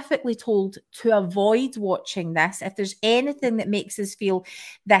specifically told to avoid watching this. If there's anything that makes us feel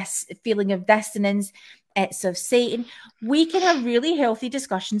this feeling of dissonance, it's of Satan. We can have really healthy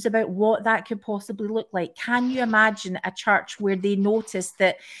discussions about what that could possibly look like. Can you imagine a church where they notice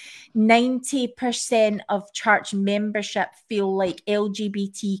that 90% of church membership feel like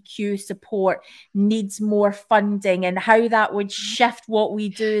LGBTQ support needs more funding, and how that would shift what we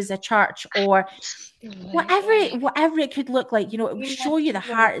do as a church, or whatever it could look like? It would show you the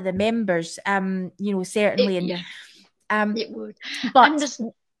heart of the members, certainly. It would. But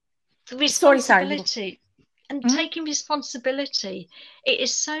responsibility and taking responsibility. It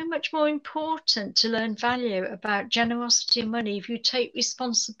is so much more important to learn value about generosity and money if you take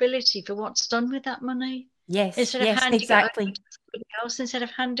responsibility for what's done with that money. Yes, instead of handing it over to somebody else, instead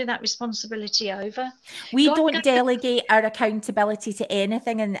of handing that responsibility over. We don't delegate our accountability to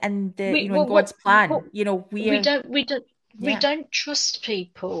anything in God's plan. We don't trust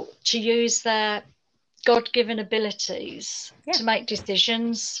people to use their God-given abilities to make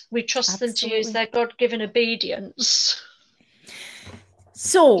decisions. We trust them to use their God-given obedience.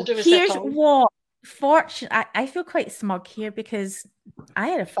 So here's what, fortunately, I feel quite smug here because I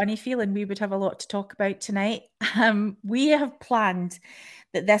had a funny feeling we would have a lot to talk about tonight. We have planned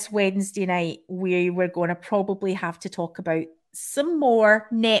that this Wednesday night we were going to probably have to talk about some more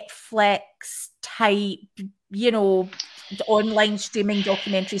Netflix type, online streaming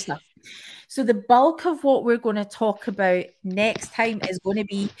documentary stuff. So the bulk of what we're going to talk about next time is going to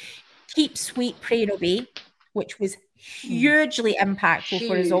be Keep Sweet, Pray and Obey, which was hugely impactful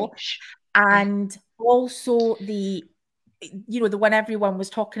for us all. And also the one everyone was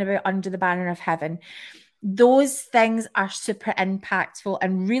talking about, Under the Banner of Heaven. Those things are super impactful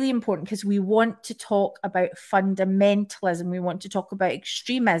and really important because we want to talk about fundamentalism. We want to talk about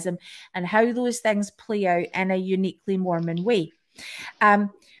extremism and how those things play out in a uniquely Mormon way.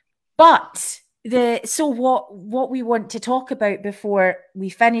 But So what we want to talk about before we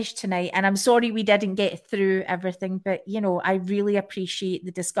finish tonight, and I'm sorry we didn't get through everything, but I really appreciate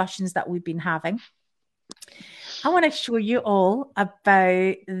the discussions that we've been having. I want to show you all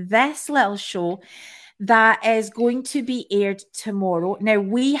about this little show that is going to be aired tomorrow. Now,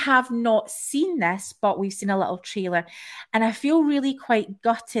 we have not seen this, but we've seen a little trailer, and I feel really quite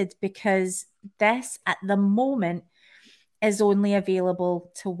gutted because this at the moment is only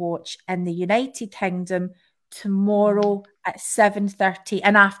available to watch in the United Kingdom tomorrow at 7:30,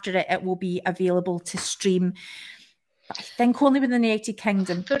 and after it will be available to stream, I think only within the United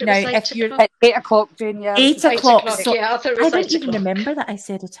Kingdom. Now, if you're at 8 o'clock, Jane, 8 o'clock. So yeah, I don't even remember that I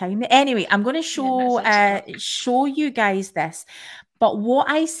said a time. Anyway, I'm going to show you guys this. But what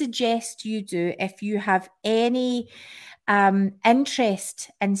I suggest you do, if you have any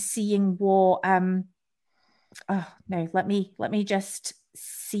interest in seeing what now let me just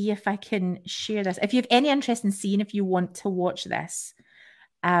see if I can share this. If you have any interest in seeing if you want to watch this,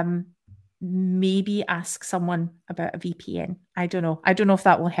 maybe ask someone about a VPN. I don't know if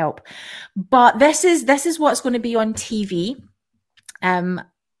that will help. But this is what's going to be on TV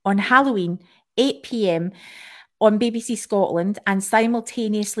on Halloween, 8 p.m. on BBC Scotland, and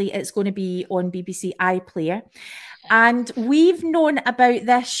simultaneously it's going to be on BBC iPlayer. And we've known about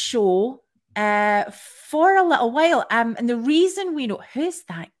this show for a little while. And the reason we know, who's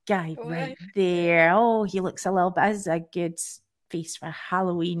that guy right there? Oh, he looks a little bit as a good face for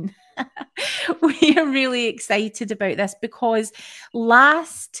Halloween. We are really excited about this because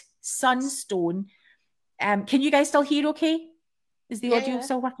last Sunstone, can you guys still hear okay? Is the audio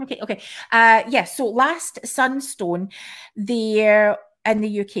still working okay? So last Sunstone, there in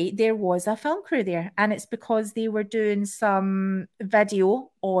the UK, there was a film crew there, and it's because they were doing some video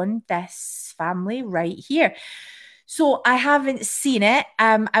on this family right here. So I haven't seen it.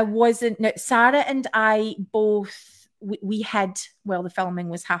 I wasn't. No, Sarah and I both. We had, the filming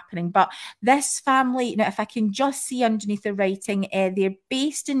was happening, but this family, now if I can just see underneath the writing, they're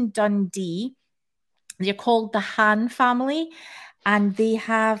based in Dundee. They're called the Han family, and they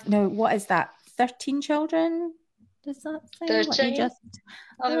have, now what is that, 13 children? Does that say?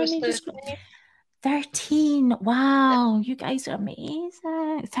 13. 13. Wow, you guys are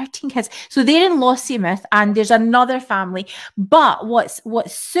amazing. 13 kids. So they're in Lossiemouth, and there's another family. But what's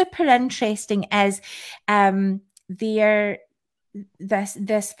super interesting is this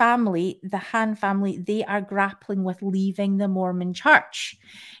family, the Han family, they are grappling with leaving the Mormon church.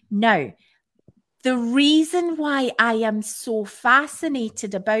 Now, the reason why I am so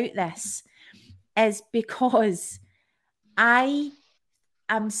fascinated about this is because I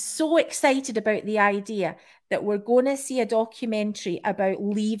am so excited about the idea that we're going to see a documentary about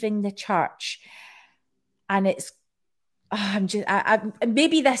leaving the church. And it's,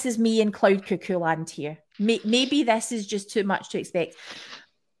 maybe this is me in cloud cuckoo land here. Maybe this is just too much to expect.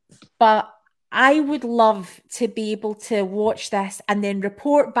 But I would love to be able to watch this and then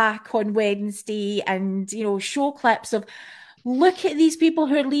report back on Wednesday and, show clips of, look at these people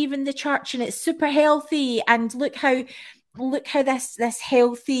who are leaving the church and it's super healthy, and look how this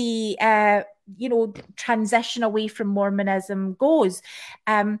healthy, transition away from Mormonism goes.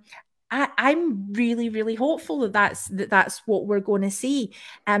 I'm really, really hopeful that's what we're going to see.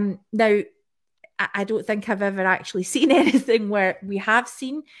 Now, I don't think I've ever actually seen anything where we have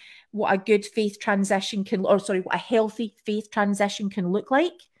seen what a good faith transition what a healthy faith transition can look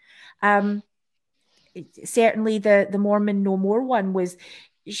like. Certainly the Mormon No More one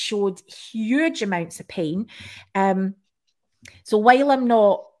showed huge amounts of pain. So while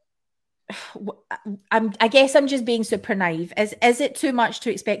I guess I'm just being super naive. Is it too much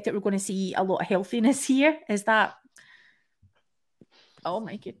to expect that we're going to see a lot of healthiness here? Is that? Oh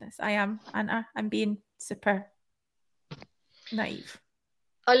my goodness, I am, Anna. I'm being super naive.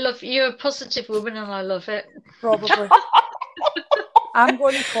 I love you're a positive woman, and I love it. Probably. I'm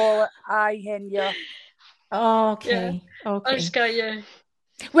going to call it Henya. Okay. Yeah. Okay. I just go, yeah.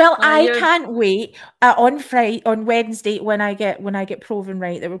 Well, I can't wait on Wednesday when I get proven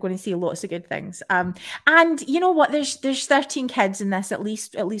right that we're going to see lots of good things. And you know what? There's 13 kids in this. At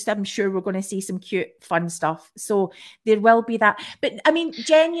least I'm sure we're going to see some cute, fun stuff. So there will be that. But I mean,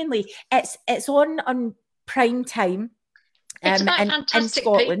 genuinely, it's on prime time. It's about fantastic in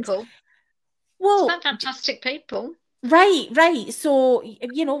Scotland. People. Well, it's about fantastic people. Right. So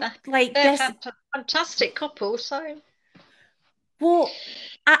like they're this fantastic couple. So. Well,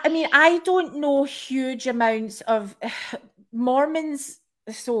 I mean, I don't know huge amounts of Mormons,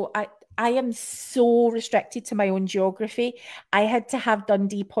 so I am so restricted to my own geography. I had to have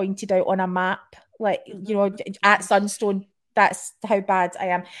Dundee pointed out on a map, at Sunstone That's how bad I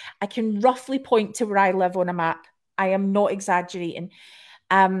am. I can roughly point to where I live on a map. I am not exaggerating.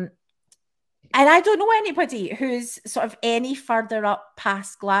 And I don't know anybody who's sort of any further up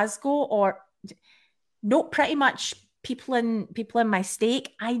past Glasgow, or no, pretty much people in my state.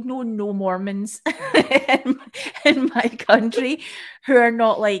 I know no Mormons in my country who are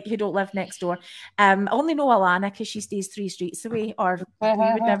not like, who don't live next door. I only know Alana because she stays 3 streets away, or we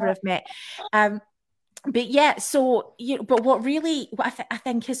would never have met. But yeah, so but what I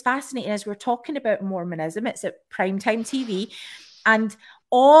think is fascinating is we're talking about Mormonism. It's at primetime TV, and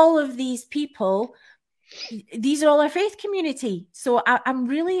all of these people, these are all our faith community. So I'm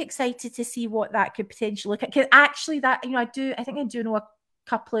really excited to see what that could potentially look at. Because actually, that I think I do know a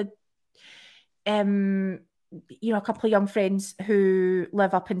couple of a couple of young friends who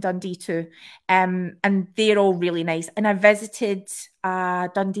live up in Dundee too, and they're all really nice. And I visited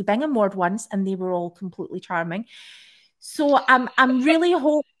Dundee Bingham Ward once, and they were all completely charming. So I'm really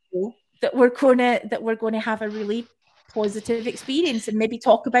hopeful that we're going to have a really positive experience and maybe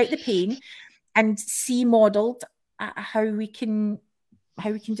talk about the pain and see modelled how we can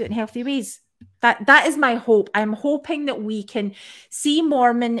do it in healthy ways. That is my hope. I'm hoping that we can see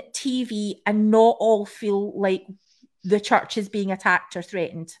Mormon TV and not all feel like the church is being attacked or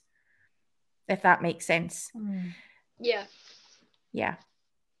threatened, if that makes sense. Yeah. Yeah.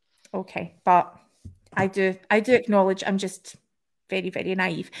 Okay. But I do acknowledge I'm just very, very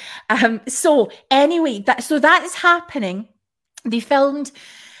naive. So anyway, that is happening. They filmed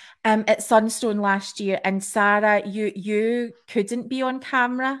at Sunstone last year, and Sarah, you couldn't be on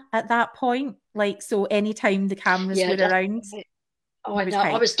camera at that point. Like, so anytime the cameras were around. Oh, I know.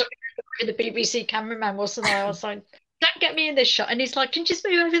 I was talking to the BBC cameraman, wasn't I? I was like, don't get me in this shot. And he's like, can you just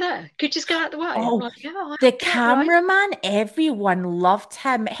move over there? Could you just go out the way? Oh, I'm like, yeah, the cameraman, everyone loved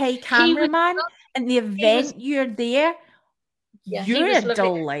him. Hey, cameraman, and the event you're there, you're a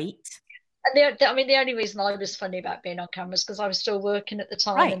delight. And the only reason I was funny about being on camera is because I was still working at the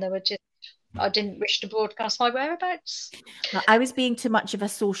time, and I didn't wish to broadcast my whereabouts. I was being too much of a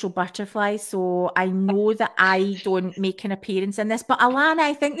social butterfly, so I know that I don't make an appearance in this. But Alana,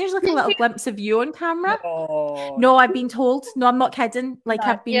 I think there's like a little glimpse of you on camera. No, I've been told. No, I'm not kidding.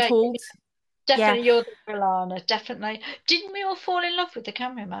 I've been told. Definitely, you're the Alana. Definitely. Didn't we all fall in love with the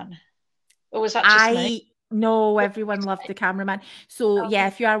cameraman, or was that just me? No, everyone loved the cameraman. So yeah,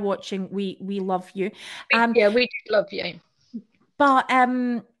 if you are watching, we love you. We did love you. But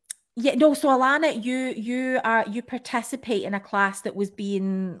so Alana, you participate in a class that was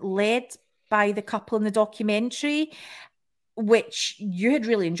being led by the couple in the documentary, which you had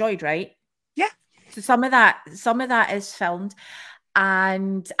really enjoyed, right? Yeah. So some of that is filmed,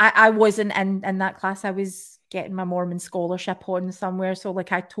 and I wasn't in that class. I was getting my Mormon scholarship on somewhere, so I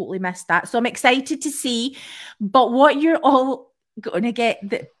totally missed that. So I'm excited to see, but what you're all going to get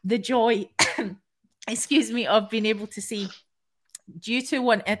the joy, excuse me, of being able to see. Do you two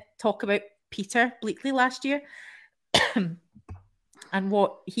want to talk about Peter Bleakley last year and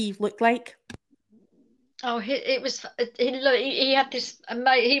what he looked like? Oh, he had this.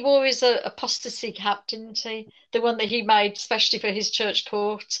 He wore his apostasy cap, didn't he? The one that he made especially for his church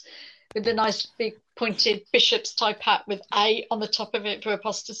court, with the nice big pointed bishop's type hat with A on the top of it for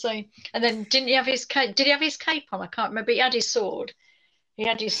apostasy. And then didn't he have his cape? Did he have his cape on? I can't remember. He had his sword.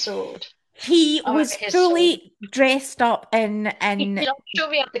 He was fully dressed up in. I'm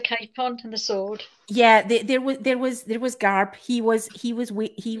sure he had the cape on and the sword. Yeah, there was garb. He was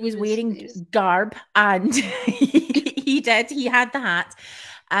wearing garb, and he had the hat.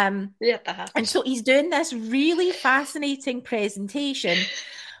 And so he's doing this really fascinating presentation.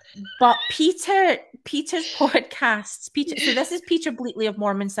 But Peter's podcasts, so this is Peter Bleakley of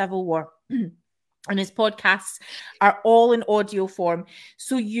Mormon Civil War. And his podcasts are all in audio form.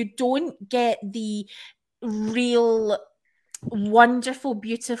 So you don't get the real wonderful,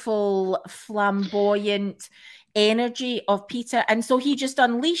 beautiful, flamboyant energy of Peter. And so he just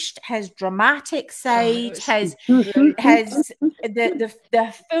unleashed his dramatic side, the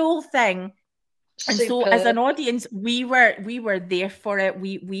full thing. And so as an audience, we were there for it.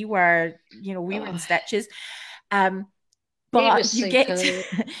 We were in stitches. But you get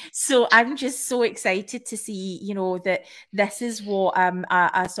so I'm just so excited to see, that this is what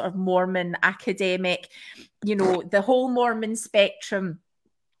a sort of Mormon academic, the whole Mormon spectrum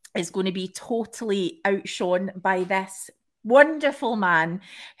is going to be totally outshone by this wonderful man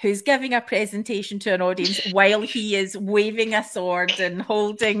who's giving a presentation to an audience while he is waving a sword and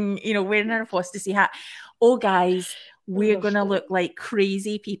holding, wearing an apostasy hat. Oh, guys, we're going to look like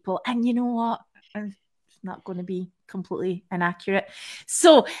crazy people. And you know what? It's not going to be completely inaccurate.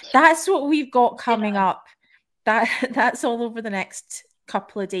 So that's what we've got coming up that's all over the next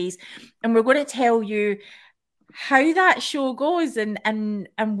couple of days, and we're going to tell you how that show goes and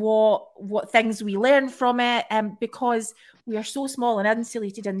what things we learn from it, because we are so small and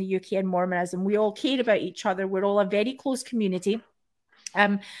insulated in the UK and Mormonism. We all care about each other. We're all a very close community.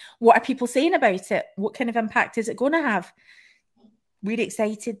 What are people saying about it? What kind of impact is it going to have? We're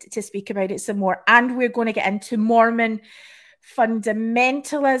excited to speak about it some more, and we're going to get into Mormon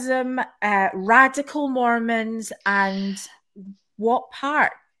fundamentalism, radical Mormons, and what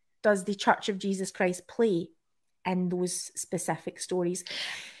part does the Church of Jesus Christ play in those specific stories.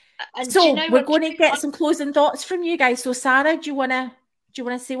 And so we're going to get some closing thoughts from you guys. So Sarah, do you want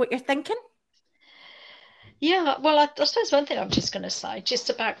to say what you're thinking? Yeah, well, I suppose one thing I'm just going to say, just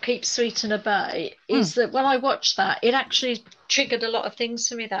about Keep Sweet and Obey, is that when I watched that, it actually triggered a lot of things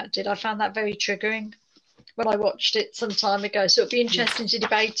for me. I found that very triggering when I watched it some time ago. So it'd be interesting to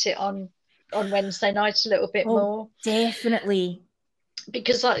debate it on Wednesday night a little bit more. Definitely.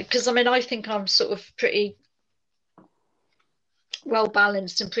 Because I think I'm sort of pretty well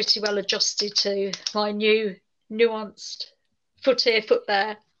balanced and pretty well adjusted to my new nuanced foot here, foot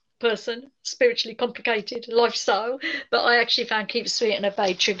there person, spiritually complicated lifestyle. But I actually found Keep Sweet and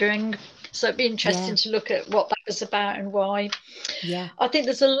Obey triggering. So it'd be interesting to look at what that was about and why. Yeah. I think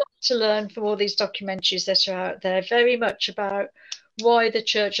there's a lot to learn from all these documentaries that are out there, very much about why the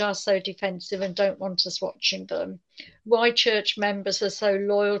church are so defensive and don't want us watching them, why church members are so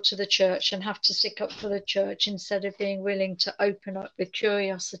loyal to the church and have to stick up for the church instead of being willing to open up with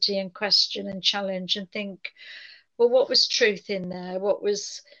curiosity and question and challenge and think, well, what was truth in there? What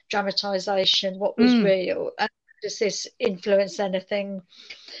was dramatization? What was real? And does this influence anything?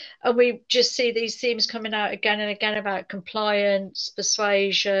 And we just see these themes coming out again and again about compliance,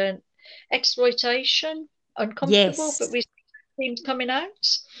 persuasion, exploitation, uncomfortable, but we see themes coming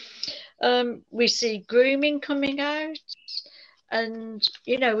out. We see grooming coming out. And,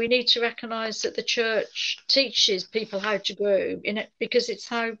 we need to recognise that the church teaches people how to groom in it because it's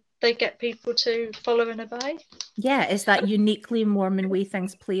how they get people to follow and obey. Yeah, it's that uniquely Mormon way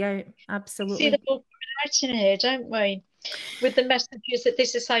things play out. Absolutely. See them all coming out in here, don't we? With the messages that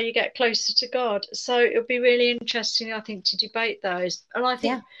this is how you get closer to God. So it'll be really interesting, I think, to debate those. And I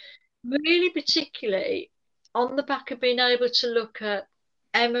think really particularly on the back of being able to look at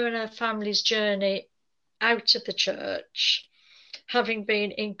Emma and her family's journey out of the church, having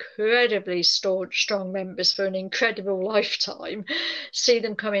been incredibly strong members for an incredible lifetime, see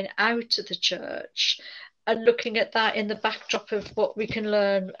them coming out of the church and looking at that in the backdrop of what we can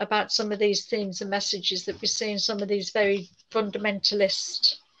learn about some of these themes and messages that we see in some of these very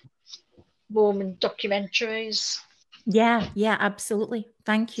fundamentalist Mormon documentaries. Yeah, absolutely.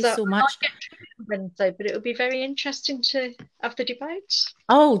 Thank you so much. Wednesday, but it will be very interesting to have the debate.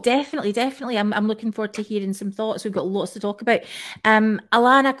 Oh, definitely. I'm looking forward to hearing some thoughts. We've got lots to talk about.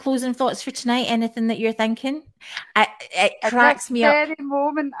 Alana, closing thoughts for tonight? Anything that you're thinking? It cracks me up. At this very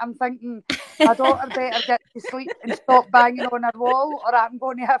moment, I'm thinking my daughter better get to sleep and stop banging on her wall, or I'm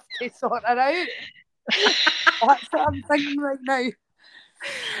going to have to sort her out. That's what I'm thinking right now.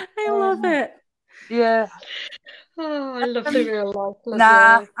 I love it. Yeah. Oh, I love the real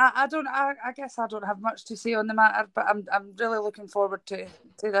life. I don't. I guess I don't have much to say on the matter, but I'm really looking forward to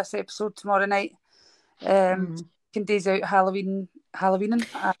this episode tomorrow night. Days out Halloweening,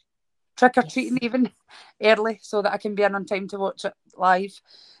 trick or treating even early, so that I can be in on time to watch it live.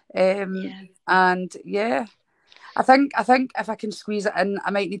 And I think if I can squeeze it in,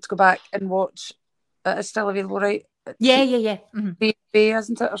 I might need to go back and watch. It's still available, right? Yeah. Mm-hmm.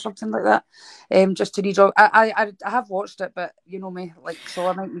 Isn't it, or something like that? Just to redraw. I have watched it, but you know me, so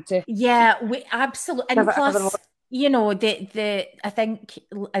I might need to. Yeah, we absolutely. And plus, the I think,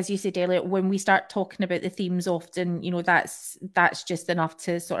 as you said earlier, when we start talking about the themes, often, that's just enough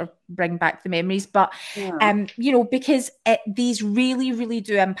to sort of bring back the memories. But because these really, really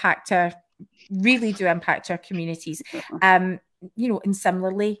do impact our communities. And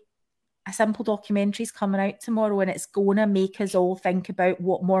similarly, a simple documentary is coming out tomorrow, and it's going to make us all think about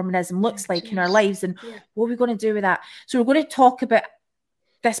what Mormonism looks like in our lives and what we're going to do with that. So we're going to talk about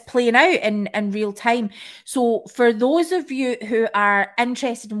this playing out in real time. So for those of you who are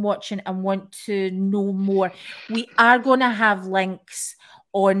interested in watching and want to know more, we are going to have links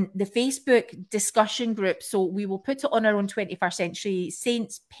on the Facebook discussion group. So we will put it on our own 21st Century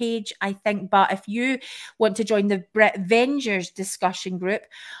Saints page, I think. But if you want to join the Brit Vengers discussion group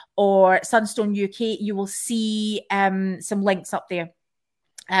or Sunstone UK, you will see some links up there.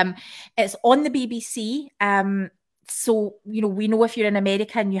 It's on the BBC. So, we know if you're in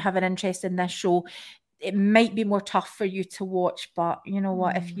America and you have an interest in this show, it might be more tough for you to watch. But you know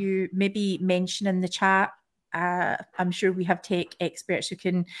what? If you maybe mention in the chat I'm sure we have tech experts who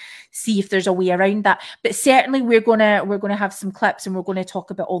can see if there's a way around that. But certainly we're gonna have some clips, and we're going to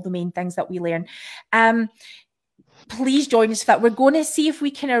talk about all the main things that we learn. Please join us for that. We're going to see if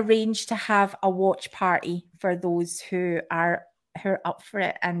we can arrange to have a watch party for those who are up for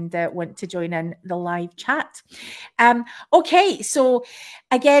it and want to join in the live chat. Okay, so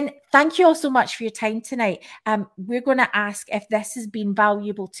again, thank you all so much for your time tonight. We're going to ask if this has been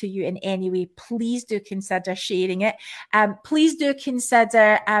valuable to you in any way. Please do consider sharing it. Please do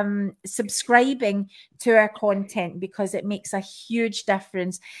consider subscribing to our content, because it makes a huge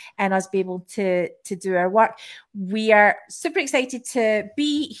difference in us being able to do our work. We are super excited to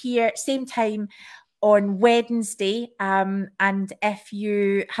be here same time on Wednesday. And if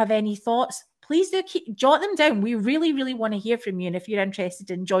you have any thoughts, please do jot them down. We really, really want to hear from you. And if you're interested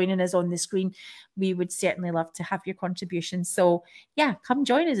in joining us on the screen, we would certainly love to have your contributions. So yeah, come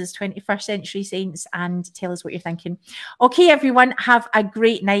join us as 21st Century Saints and tell us what you're thinking. Okay, everyone, have a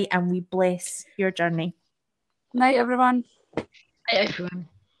great night, and we bless your journey. Night, everyone. Night, everyone.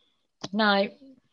 Night.